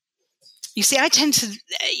 You see, I tend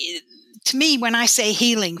to me, when I say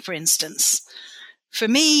healing, for instance, for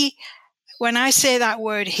me, when I say that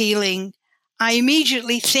word healing, I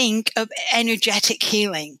immediately think of energetic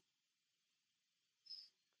healing.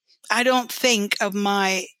 I don't think of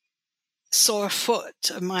my sore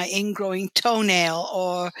foot or my ingrowing toenail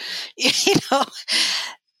or,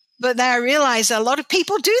 but then I realized a lot of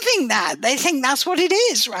people do think that. They think that's what it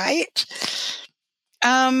is, right?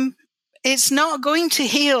 It's not going to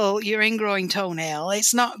heal your ingrowing toenail.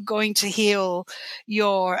 It's not going to heal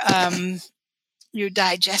your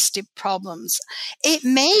digestive problems. It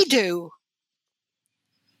may do.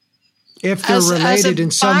 If they're related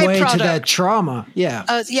in some way to that trauma. Yeah.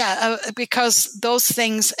 Because those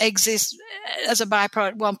things exist as a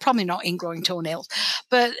byproduct. Well, probably not ingrowing toenails,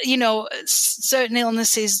 but, certain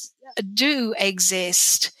illnesses do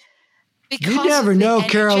exist. You never know,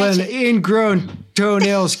 Carolyn. Ingrown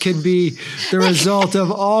toenails can be the result of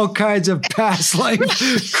all kinds of past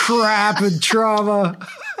life crap and trauma.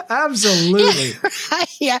 Absolutely.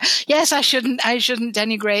 Yeah. Yes, I shouldn't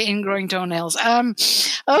denigrate ingrowing toenails.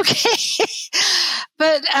 Okay.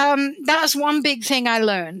 But that's one big thing I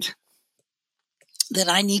learned, that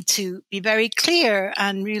I need to be very clear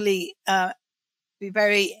and really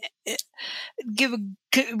give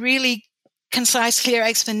really concise, clear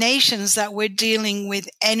explanations that we're dealing with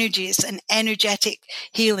energies and energetic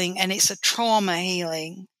healing, and it's a trauma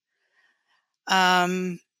healing.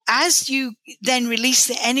 As you then release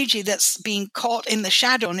the energy that's being caught in the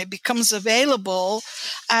shadow and it becomes available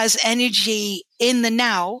as energy in the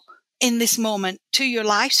now, in this moment, to your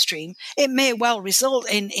live stream, it may well result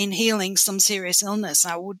in healing some serious illness.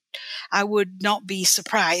 I would not be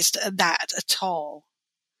surprised at that at all.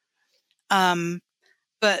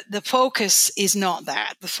 But the focus is not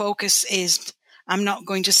that. The focus is, I'm not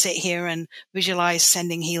going to sit here and visualize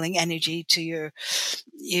sending healing energy to your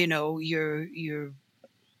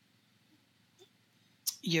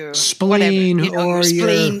spleen, whatever, or your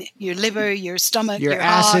spleen, your liver, your stomach, your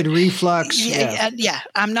heart. acid reflux.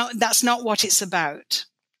 I'm not. That's not what it's about.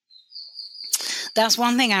 That's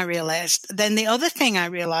one thing I realized. Then the other thing I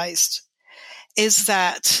realized is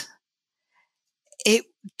that it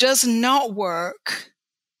does not work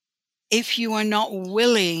if you are not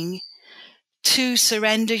willing to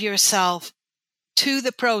surrender yourself to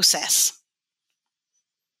the process.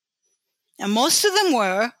 And most of them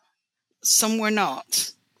were, some were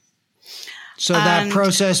not. So that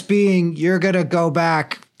process being, you're going to go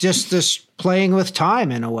back, just this playing with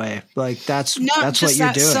time in a way. Like that's what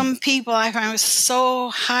you're doing. Some people I found were so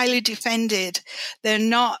highly defended. They're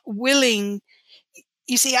not willing.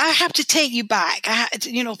 You see, I have to take you back.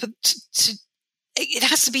 It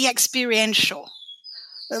has to be experiential,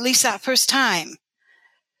 at least that first time.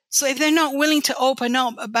 So if they're not willing to open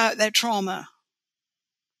up about their trauma,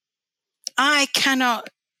 I cannot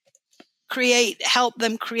help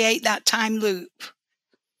them create that time loop,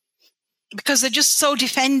 because they're just so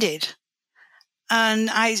defended. And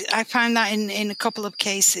I found that in a couple of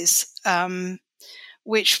cases,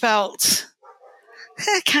 which felt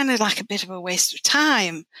kind of like a bit of a waste of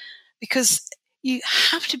time, because you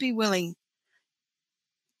have to be willing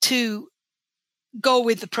to go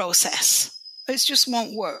with the process. It just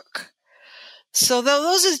won't work. So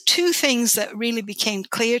those are two things that really became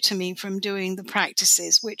clear to me from doing the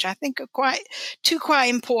practices, which I think are two quite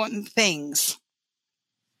important things.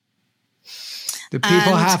 The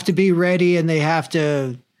people have to be ready, and they have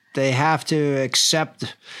to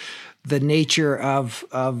accept the nature of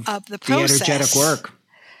the energetic work.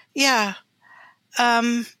 Yeah.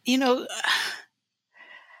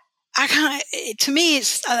 I can't, to me,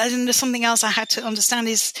 it's, and there's something else I had to understand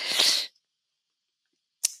is,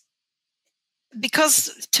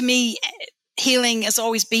 because to me, healing has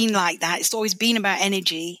always been like that. It's always been about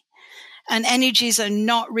energy, and energies are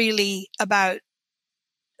not really about,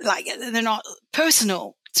 they're not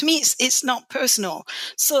personal. To me, it's not personal.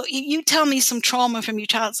 So you tell me some trauma from your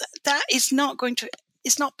child, that is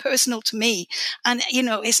it's not personal to me. And,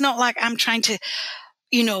 it's not like I'm trying to,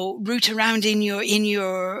 root around in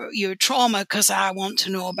your trauma because I want to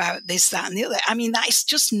know about this, that, and the other. I mean, that is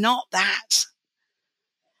just not that.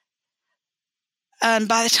 And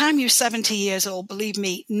by the time you're 70 years old, believe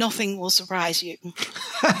me, nothing will surprise you.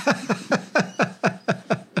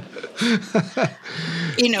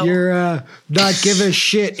 Your not give a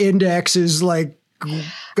shit index is gone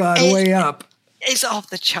way up. It's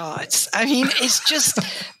off the charts. I mean, it's just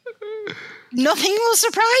nothing will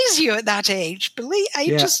surprise you at that age.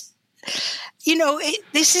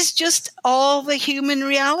 This is just all the human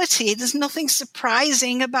reality. There's nothing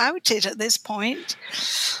surprising about it at this point.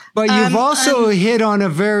 But you've also hit on a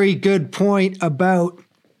very good point about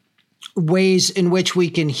ways in which we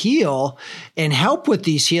can heal and help with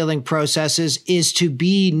these healing processes is to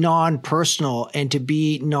be non-personal and to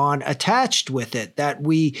be non-attached with it. That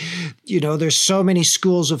we, there's so many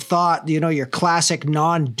schools of thought, your classic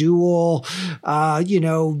non-dual,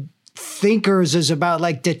 thinkers is about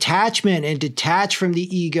like detachment and detach from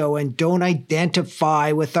the ego and don't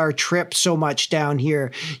identify with our trip so much down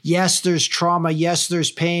here. Yes, there's trauma. Yes,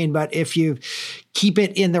 there's pain. But if you keep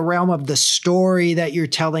it in the realm of the story that you're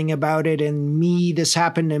telling about it and me, this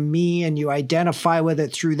happened to me, and you identify with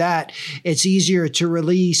it through that, it's easier to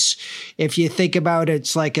release. If you think about it,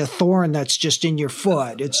 it's like a thorn that's just in your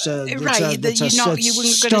foot. You wouldn't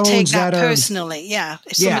going to take that personally. Yeah.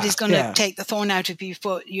 If somebody's going to take the thorn out of your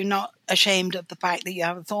foot, you're not ashamed of the fact that you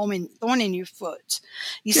have a thorn in your foot.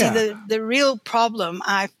 You see, the real problem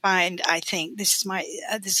I think, this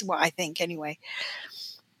is what I think anyway.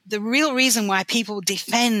 The real reason why people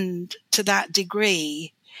defend to that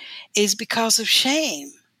degree is because of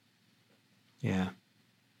shame. Yeah.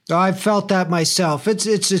 I've felt that myself. It's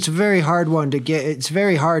a very hard one to get. It's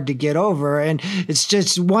very hard to get over. And it's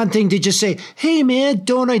just one thing to just say, hey man,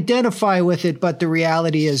 don't identify with it. But the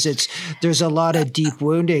reality is there's a lot of deep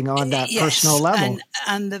wounding on that personal level.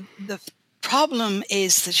 And the problem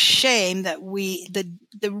is the shame that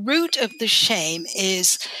the root of the shame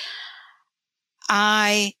is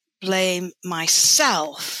I blame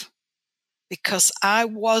myself because I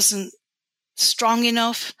wasn't strong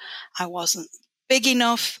enough. I wasn't big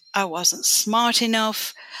enough. I wasn't smart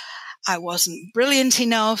enough. I wasn't brilliant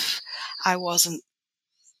enough. I wasn't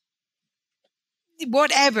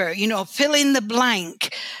whatever, fill in the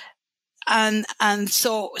blank. And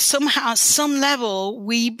so somehow, some level,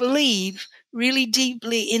 we believe really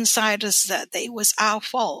deeply inside us that it was our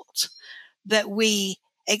fault that we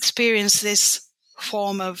experienced this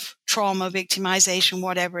form of trauma, victimization,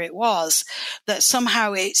 whatever it was, that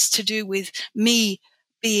somehow it's to do with me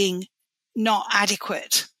being not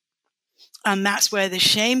adequate. And that's where the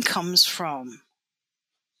shame comes from.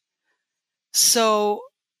 So,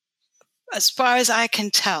 as far as I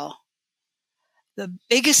can tell, the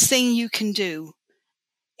biggest thing you can do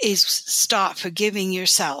is start forgiving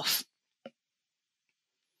yourself.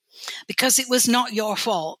 Because it was not your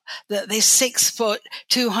fault that this 6 foot,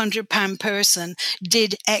 200-pound person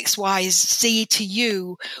did X, Y, Z to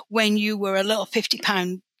you when you were a little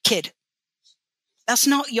 50-pound kid. That's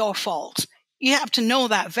not your fault. You have to know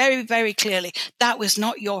that very, very clearly. That was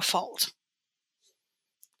not your fault.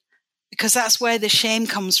 Because that's where the shame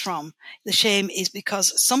comes from. The shame is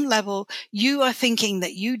because at some level you are thinking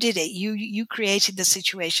that you did it. You created the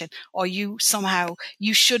situation, or you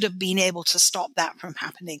should have been able to stop that from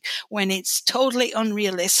happening, when it's totally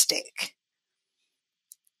unrealistic.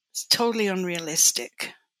 It's totally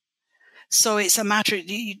unrealistic. So it's a matter of,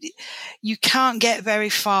 you can't get very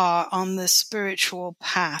far on the spiritual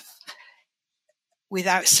path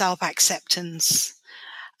without self-acceptance.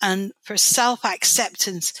 And for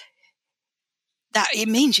self-acceptance, that it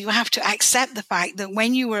means you have to accept the fact that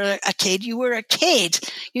when you were a kid, you were a kid.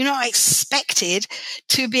 You're not expected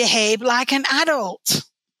to behave like an adult.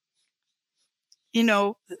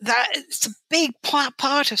 That's a big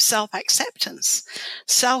part of self-acceptance,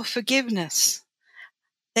 self-forgiveness.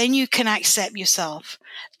 Then you can accept yourself.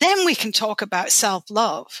 Then we can talk about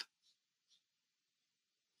self-love.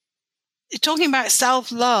 Talking about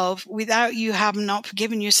self-love without you having not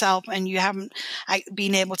forgiven yourself and you haven't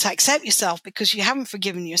been able to accept yourself because you haven't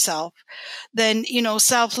forgiven yourself, then,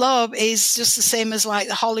 self-love is just the same as like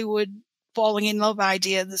the Hollywood falling in love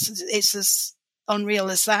idea. It's as unreal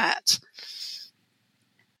as that.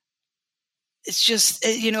 It's just,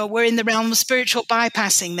 we're in the realm of spiritual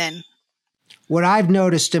bypassing then. What I've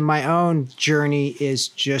noticed in my own journey is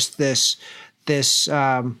just this,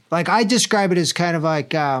 like I describe it as kind of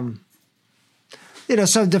like,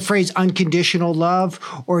 some of the phrase unconditional love,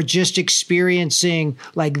 or just experiencing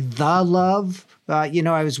like the love.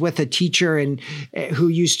 I was with a teacher who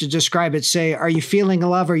used to describe it, say, are you feeling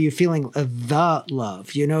love? Or are you feeling the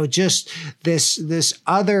love? Just this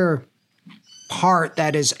other part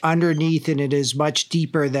that is underneath, and it is much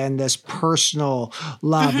deeper than this personal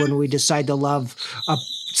love. When we decide to love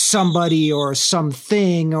somebody or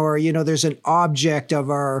something, or there's an object of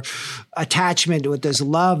our attachment with this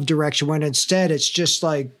love direction, when instead it's just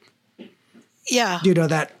like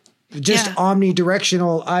that just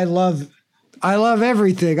omnidirectional. I love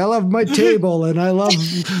everything. I love my table and I love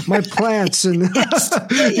my plants, and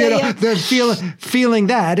the feeling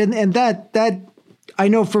that, and that I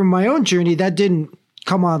know from my own journey that didn't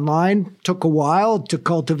come online. Took a while to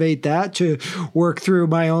cultivate that, to work through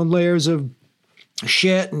my own layers of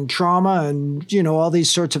shit and trauma and, all these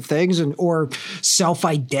sorts of things, or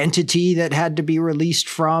self-identity that had to be released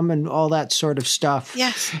from, and all that sort of stuff.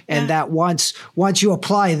 Yes. And that once you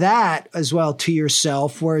apply that as well to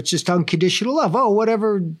yourself, where it's just unconditional love. Oh,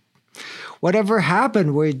 whatever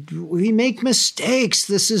happened, we make mistakes.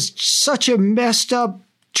 This is such a messed up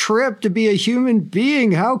trip to be a human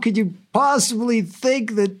being. How could you possibly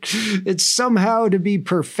think that it's somehow to be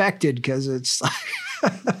perfected? Because it's like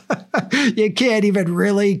you can't even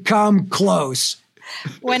really come close.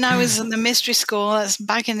 When I was in the mystery school, that's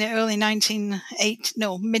back in the mid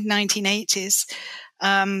 1980s,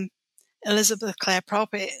 Elizabeth Clare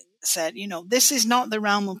Prophet said, this is not the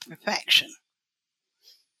realm of perfection.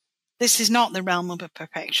 This is not the realm of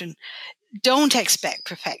perfection. Don't expect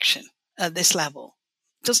perfection at this level.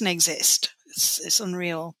 It doesn't exist. It's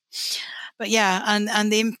unreal. But yeah, and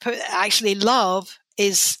actually love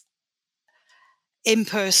is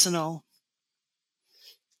impersonal.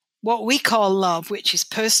 What we call love, which is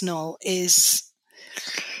personal, is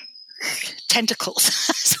tentacles.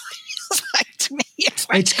 That's what it feels like to me.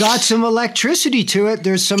 It's got some electricity to it.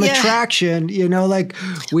 There's some attraction, like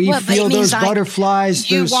we feel those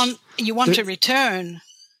butterflies. You want to return.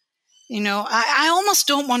 I almost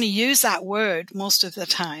don't want to use that word most of the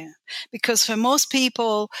time, because for most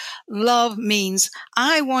people, love means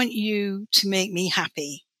I want you to make me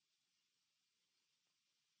happy.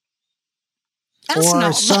 That's or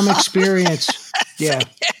not some love. experience. Yeah.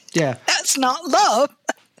 That's not love.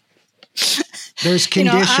 There's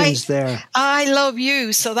conditions there. I love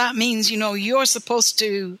you, so that means, you're supposed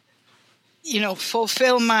to,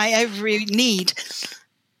 fulfill my every need.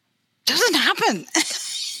 Doesn't happen.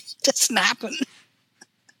 Doesn't happen.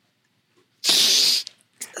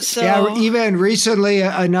 So yeah, even recently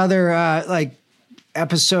another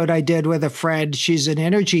episode I did with a friend. She's an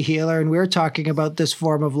energy healer, and we were talking about this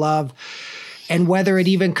form of love and whether it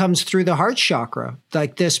even comes through the heart chakra.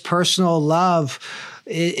 Like this personal love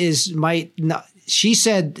might not. She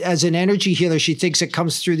said, as an energy healer, she thinks it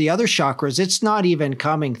comes through the other chakras. It's not even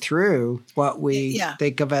coming through what we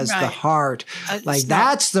think of as the heart.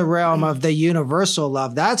 That's the realm of the universal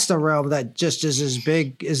love. That's the realm that just is as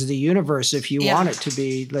big as the universe, if you want it to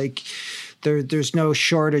be. Like there's no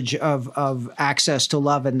shortage of access to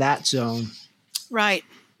love in that zone. Right.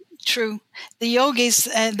 True. The yogis,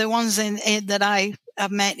 the ones that I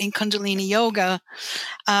have met in Kundalini Yoga,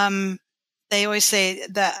 they always say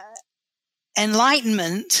that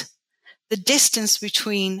enlightenment, the distance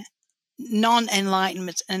between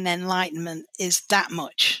non-enlightenment and enlightenment is that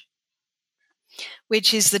much,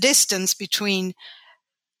 which is the distance between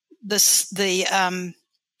the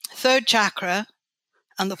third chakra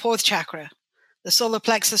and the fourth chakra, the solar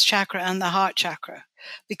plexus chakra and the heart chakra.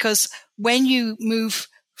 Because when you move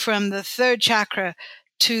from the third chakra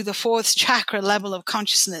to the fourth chakra level of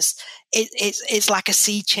consciousness, it's like a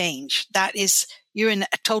sea change. That is, you're in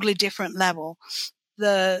a totally different level.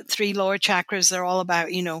 The three lower chakras, they're all about,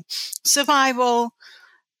 survival,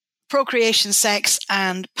 procreation, sex,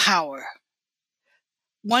 and power.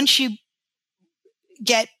 Once you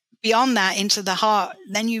get beyond that into the heart,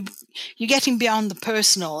 then you're getting beyond the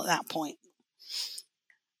personal at that point.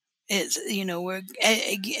 It's, we're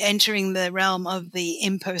entering the realm of the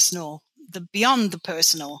impersonal, the beyond the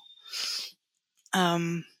personal.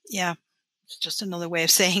 It's just another way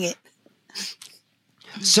of saying it.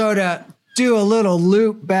 So to do a little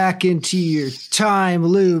loop back into your time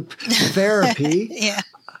loop therapy,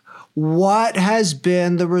 what has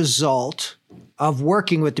been the result of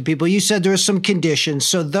working with the people? You said there were some conditions.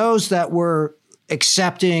 So those that were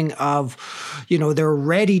accepting of, they're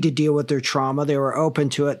ready to deal with their trauma, they were open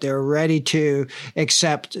to it, they were ready to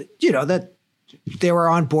accept, that they were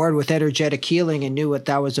on board with energetic healing and knew what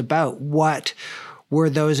that was about. What were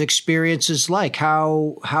those experiences like?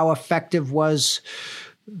 How effective was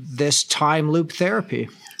this time loop therapy?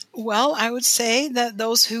 Well, I would say that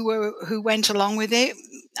those who went along with it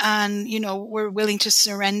and, were willing to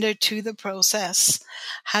surrender to the process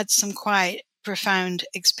had some quite profound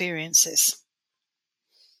experiences.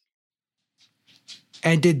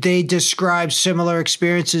 And did they describe similar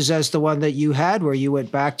experiences as the one that you had, where you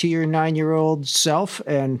went back to your 9-year-old self?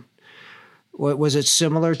 And was it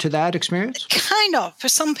similar to that experience? Kind of. For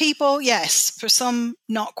some people, yes. For some,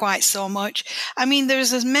 not quite so much. I mean,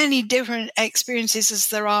 there's as many different experiences as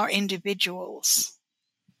there are individuals.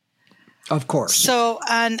 Of course. So,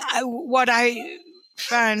 and what I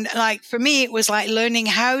found, like, for me, it was like learning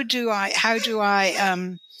how do I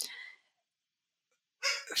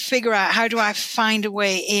figure out, how do I find a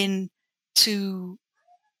way in to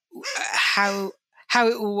how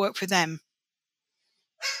it will work for them.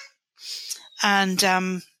 And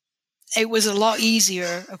it was a lot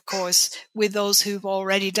easier, of course, with those who've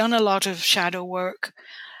already done a lot of shadow work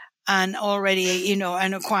and already,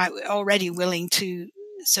 and are quite already willing to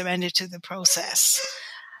surrender to the process.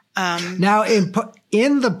 Now,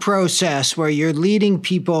 in the process where you're leading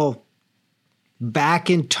people back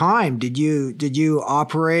in time, did you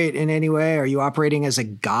operate in any way? Are you operating as a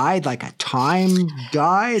guide, like a time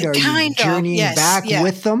guide? Are you journeying back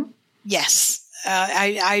with them? Yes.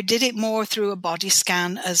 I did it more through a body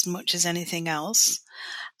scan as much as anything else.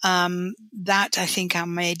 That I think I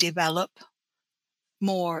may develop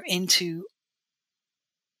more into.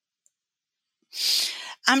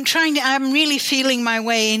 I'm really feeling my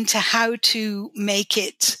way into how to make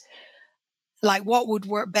it like what would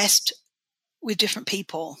work best with different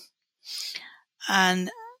people,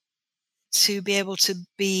 and to be able to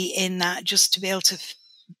be in that, just to be able to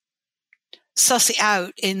suss it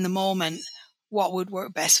out in the moment, what would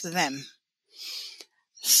work best for them.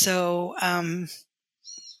 So,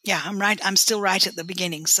 yeah, I'm still right at the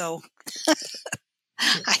beginning. So,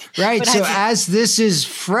 right. So as this is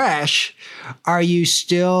fresh, are you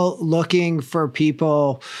still looking for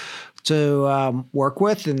people to work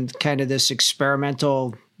with and kind of this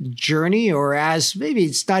experimental journey, or as maybe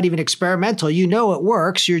it's not even experimental, it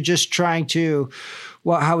works, you're just trying to,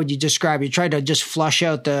 how would you describe it? You try to just flush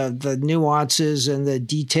out the nuances and the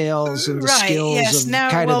details and the skills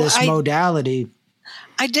of this modality.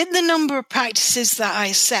 I did the number of practices that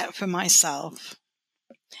I set for myself.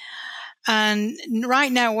 And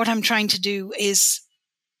right now what I'm trying to do is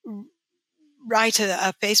write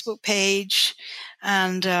a Facebook page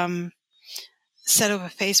and set up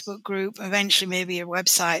a Facebook group, eventually maybe a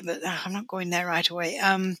website, but I'm not going there right away.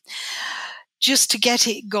 Just to get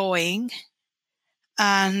it going.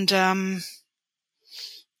 And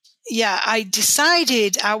I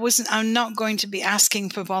decided I'm not going to be asking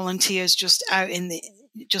for volunteers just out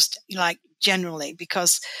just like generally,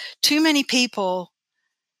 because too many people,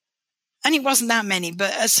 and it wasn't that many,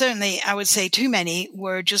 but certainly I would say too many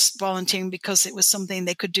were just volunteering because it was something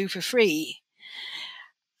they could do for free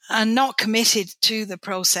and not committed to the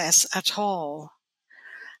process at all.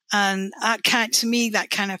 And to me, that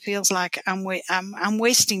kind of feels like I'm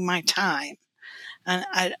wasting my time. And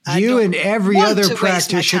I you and every other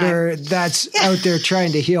practitioner that's out there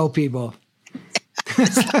trying to heal people.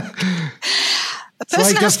 It's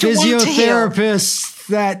like the physiotherapists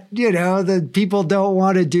that, the people don't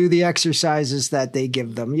want to do the exercises that they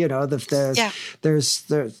give them. You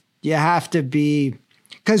have to be,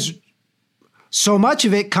 because so much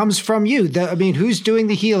of it comes from you. Who's doing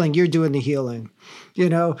the healing? You're doing the healing.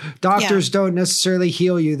 Doctors don't necessarily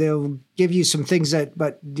heal you. They'll give you some things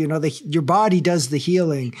but your body does the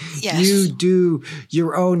healing. Yes. You do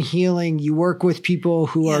your own healing. You work with people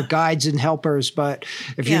who are guides and helpers. But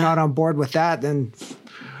if you're not on board with that, then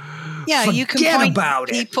you can point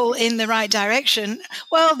people in the right direction.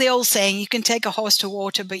 Well, the old saying, you can take a horse to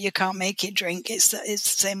water, but you can't make it drink. It's the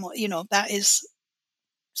same, that is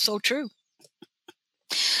so true.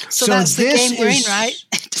 So that's the game we're in, right?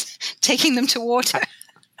 Taking them to water.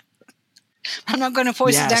 I'm not going to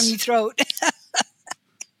force it down your throat.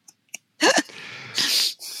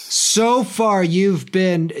 So far, you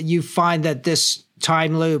find that this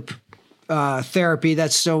time loop therapy,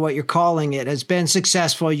 that's still what you're calling it, has been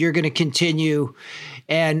successful. You're going to continue.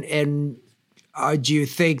 And do you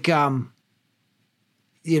think,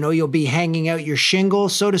 you'll be hanging out your shingle,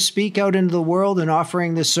 so to speak, out into the world and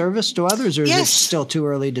offering this service to others, or is it still too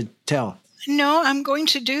early to tell? No, I'm going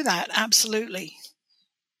to do that. Absolutely.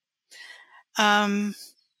 I'm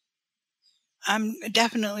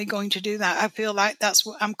definitely going to do that. I feel like that's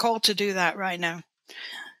what I'm called to do that right now.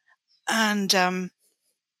 And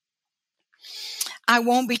I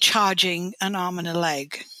won't be charging an arm and a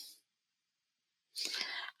leg.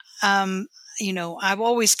 I've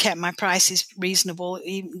always kept my prices reasonable,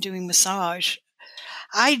 even doing massage.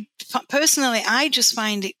 I just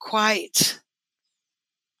find it quite...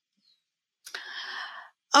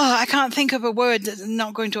 I can't think of a word that's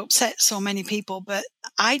not going to upset so many people, but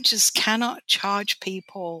I just cannot charge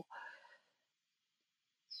people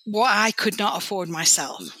what I could not afford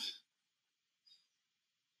myself.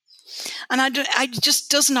 And it just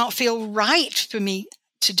does not feel right for me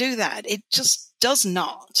to do that. It just does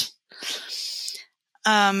not.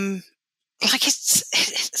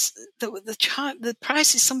 It's the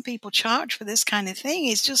prices some people charge for this kind of thing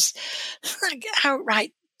is just like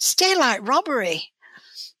outright daylight robbery.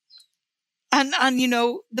 And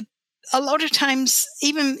a lot of times,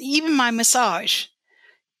 even my massage,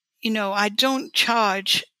 I don't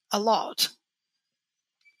charge a lot.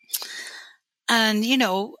 And,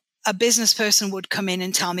 a business person would come in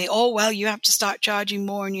and tell me, oh, well, you have to start charging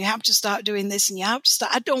more and you have to start doing this and you have to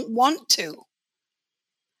start. I don't want to.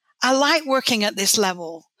 I like working at this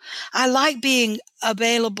level. I like being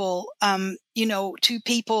available, to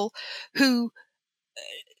people who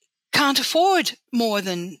can't afford more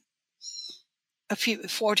than a few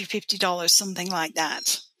 $40, $50, something like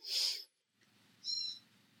that.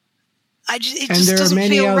 It and just there are doesn't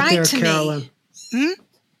many feel out right there, to Carolyn. me.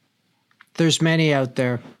 There's many out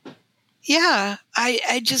there. Yeah,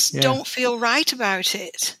 I just don't feel right about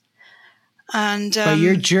it. And but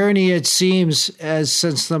your journey, it seems, as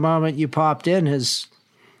since the moment you popped in, has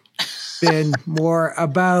been more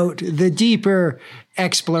about the deeper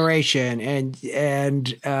exploration and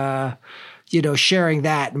sharing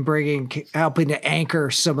that and helping to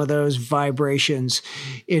anchor some of those vibrations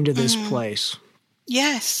into this place.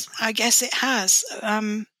 Yes, I guess it has.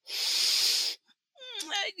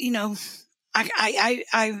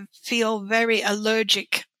 I feel very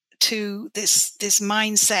allergic to this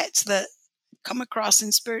mindset that come across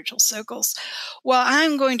in spiritual circles. Well,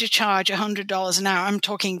 I'm going to charge $100 an hour. I'm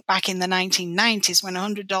talking back in the 1990s when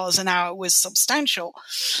 $100 an hour was substantial,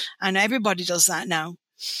 and everybody does that now.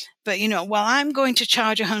 But I'm going to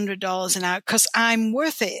charge $100 an hour because I'm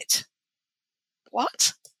worth it.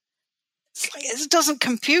 What? It doesn't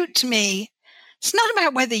compute to me. It's not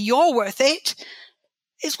about whether you're worth it.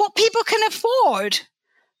 It's what people can afford.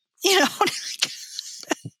 It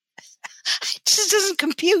just doesn't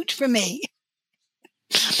compute for me.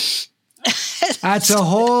 That's a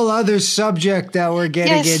whole other subject that we're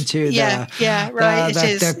getting into. Right.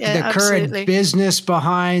 The current business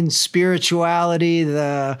behind spirituality,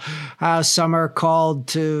 how some are called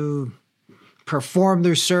to perform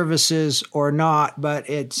their services or not. But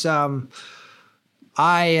it's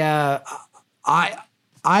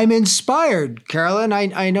I'm inspired, Carolyn.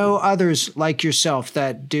 I know others like yourself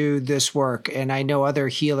that do this work, and I know other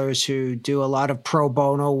healers who do a lot of pro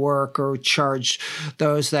bono work or charge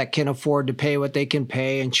those that can afford to pay what they can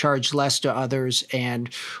pay and charge less to others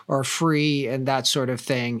or free and that sort of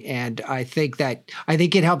thing. And I think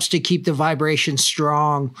it helps to keep the vibration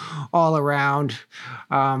strong all around.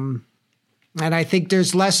 And I think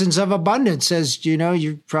there's lessons of abundance, as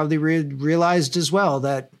you probably realized as well,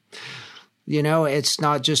 that it's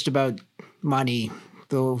not just about money,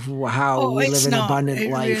 how we live an abundant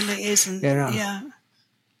life. It really isn't. Yeah.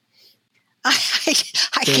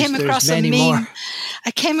 I came across a meme.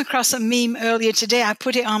 I came across a meme earlier today. I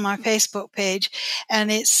put it on my Facebook page,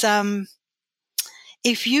 and it's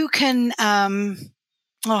if you can. How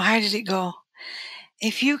did it go?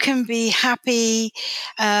 If you can be happy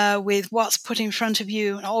with what's put in front of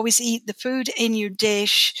you and always eat the food in your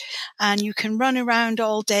dish, and you can run around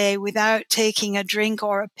all day without taking a drink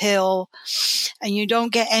or a pill, and you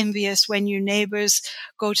don't get envious when your neighbors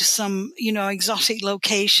go to some, exotic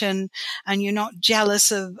location, and you're not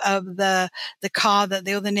jealous of the car that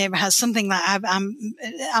the other neighbor has, something like I'm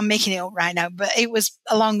making it up right now, but it was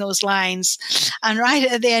along those lines. And right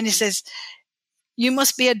at the end it says, "You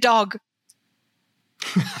must be a dog.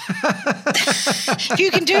 If you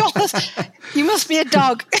can do all this, you must be a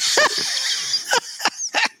dog."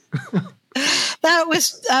 That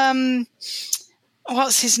was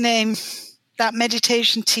what's his name? That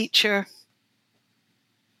meditation teacher,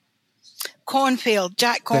 Cornfield,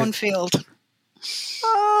 Jack Cornfield.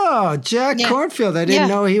 Oh, Jack Cornfield! I didn't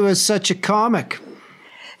know he was such a comic.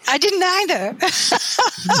 I didn't either.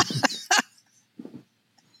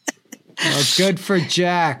 Well, good for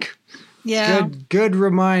Jack. Yeah. Good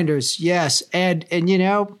reminders. Yes. And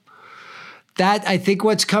that I think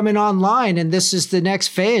what's coming online, and this is the next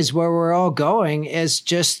phase where we're all going, is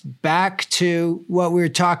just back to what we were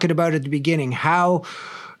talking about at the beginning, how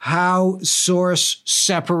source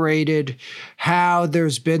separated, how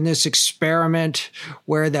there's been this experiment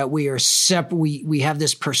where that we are we have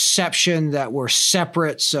this perception that we're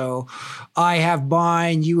separate. So I have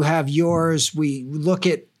mine, you have yours. We look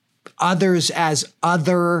at others as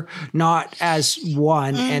other, not as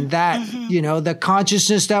one. And that, the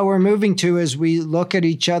consciousness that we're moving to is we look at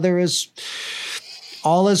each other as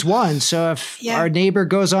all as one. So if our neighbor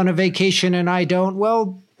goes on a vacation and I don't,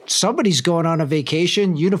 well, somebody's going on a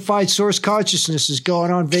vacation. Unified source consciousness is going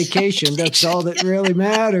on vacation. That's all that really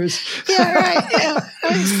matters. Yeah, right. Yeah.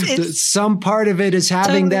 Some part of it is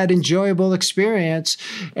having that enjoyable experience.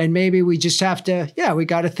 And maybe we just have to, we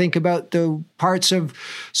got to think about the parts of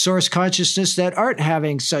source consciousness that aren't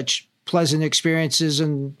having such pleasant experiences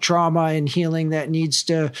and trauma and healing that needs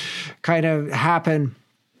to kind of happen.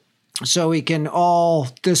 So we can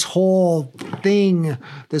this whole thing,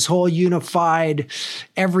 this whole unified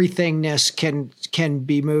everythingness can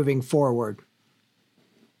be moving forward.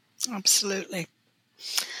 Absolutely.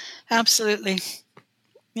 Absolutely.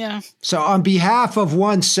 Yeah. So on behalf of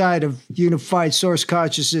one side of unified source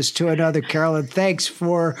consciousness to another, Carolyn, thanks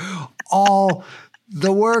for all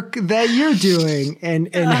the work that you're doing and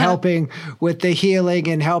helping with the healing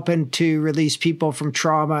and helping to release people from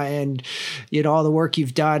trauma and, all the work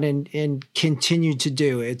you've done and continue to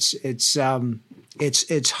do. It's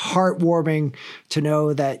heartwarming to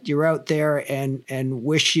know that you're out there and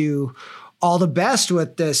wish you all the best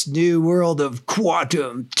with this new world of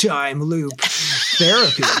quantum time loop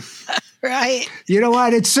therapy. Right. You know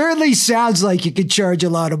what? It certainly sounds like you could charge a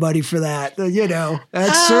lot of money for that.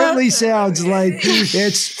 That certainly sounds like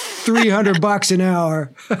it's $300 an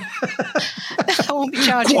hour. I won't be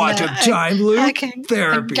charging quantum that. time loop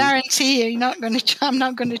therapy. I guarantee you, I'm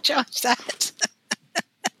not going to charge that.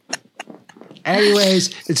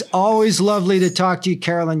 Anyways, it's always lovely to talk to you,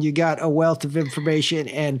 Carolyn. You got a wealth of information,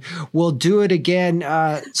 and we'll do it again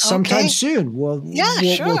sometime soon. We'll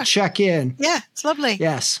check in. Yeah, it's lovely.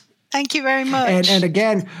 Yes. Thank you very much. And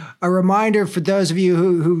again, a reminder for those of you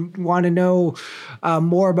who want to know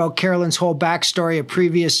more about Carolyn's whole backstory, a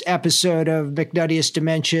previous episode of McNuttiest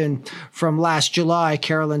Dimension from last July,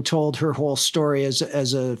 Carolyn told her whole story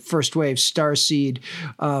as a first wave Starseed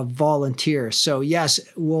volunteer. So yes,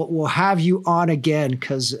 we'll have you on again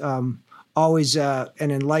because always an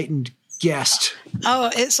enlightened guest. Oh,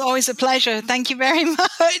 it's always a pleasure. Thank you very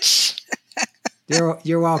much.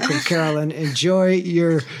 You're welcome, Carolyn. Enjoy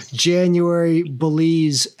your January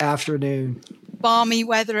Belize afternoon. Balmy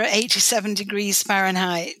weather at 87 degrees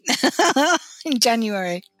Fahrenheit in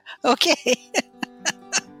January. Okay.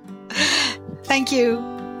 Thank you.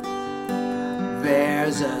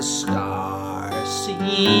 There's a star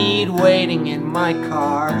seed waiting in my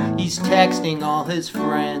car. He's texting all his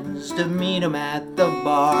friends to meet him at the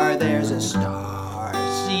bar. There's a star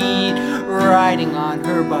seed riding on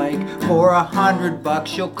her bike. For $100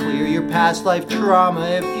 she'll clear your past life trauma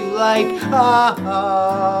if you like.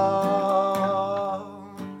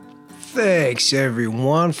 Thanks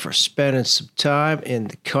everyone for spending some time in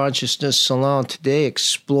the Consciousness Salon today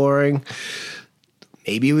exploring.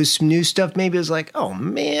 Maybe it was some new stuff. Maybe it was like, oh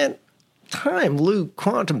man, time loop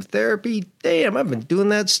quantum therapy. Damn, I've been doing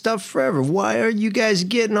that stuff forever. Why are you guys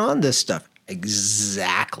getting on this stuff?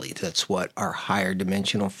 Exactly. That's what our higher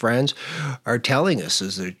dimensional friends are telling us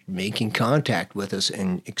as they're making contact with us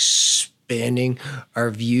and expanding our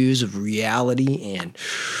views of reality and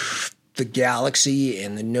the galaxy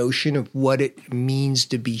and the notion of what it means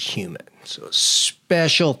to be human. So a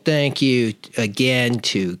special thank you again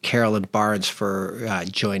to Carolyn Barnes for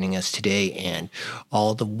joining us today and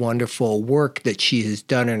all the wonderful work that she has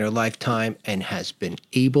done in her lifetime and has been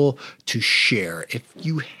able to share. If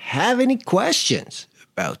you have any questions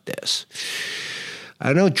about this, I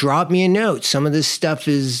don't know, drop me a note. Some of this stuff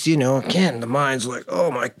is, again, the mind's like, oh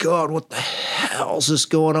my God, what the hell's this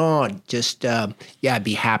going on? Just, I'd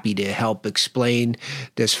be happy to help explain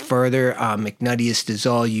this further. McNuttiest is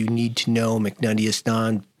all you need to know. McNuttiest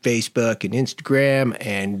on Facebook and Instagram,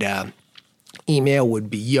 and email would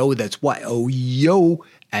be that's yo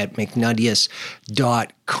at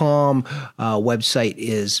McNuttiest.com. Website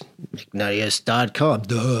is McNuttiest.com.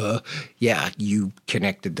 Duh. Yeah, you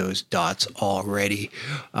connected those dots already.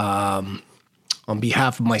 On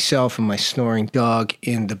behalf of myself and my snoring dog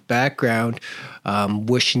in the background,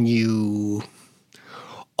 wishing you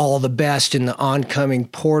all the best in the oncoming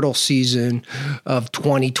portal season of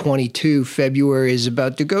 2022. February is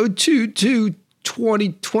about to go to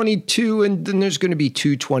 2022, and then there's going to be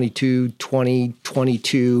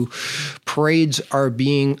 2022 parades are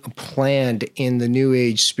being planned in the New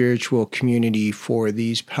Age spiritual community for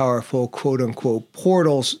these powerful quote-unquote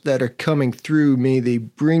portals that are coming through. May they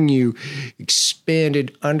bring you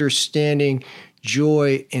expanded understanding,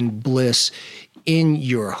 joy, and bliss in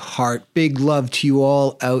your heart. Big love to you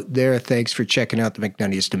all out there. Thanks for checking out the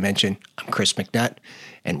McNuttiest Dimension. I'm Chris McNutt,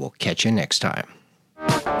 and we'll catch you next time.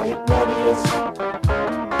 McNuttiest.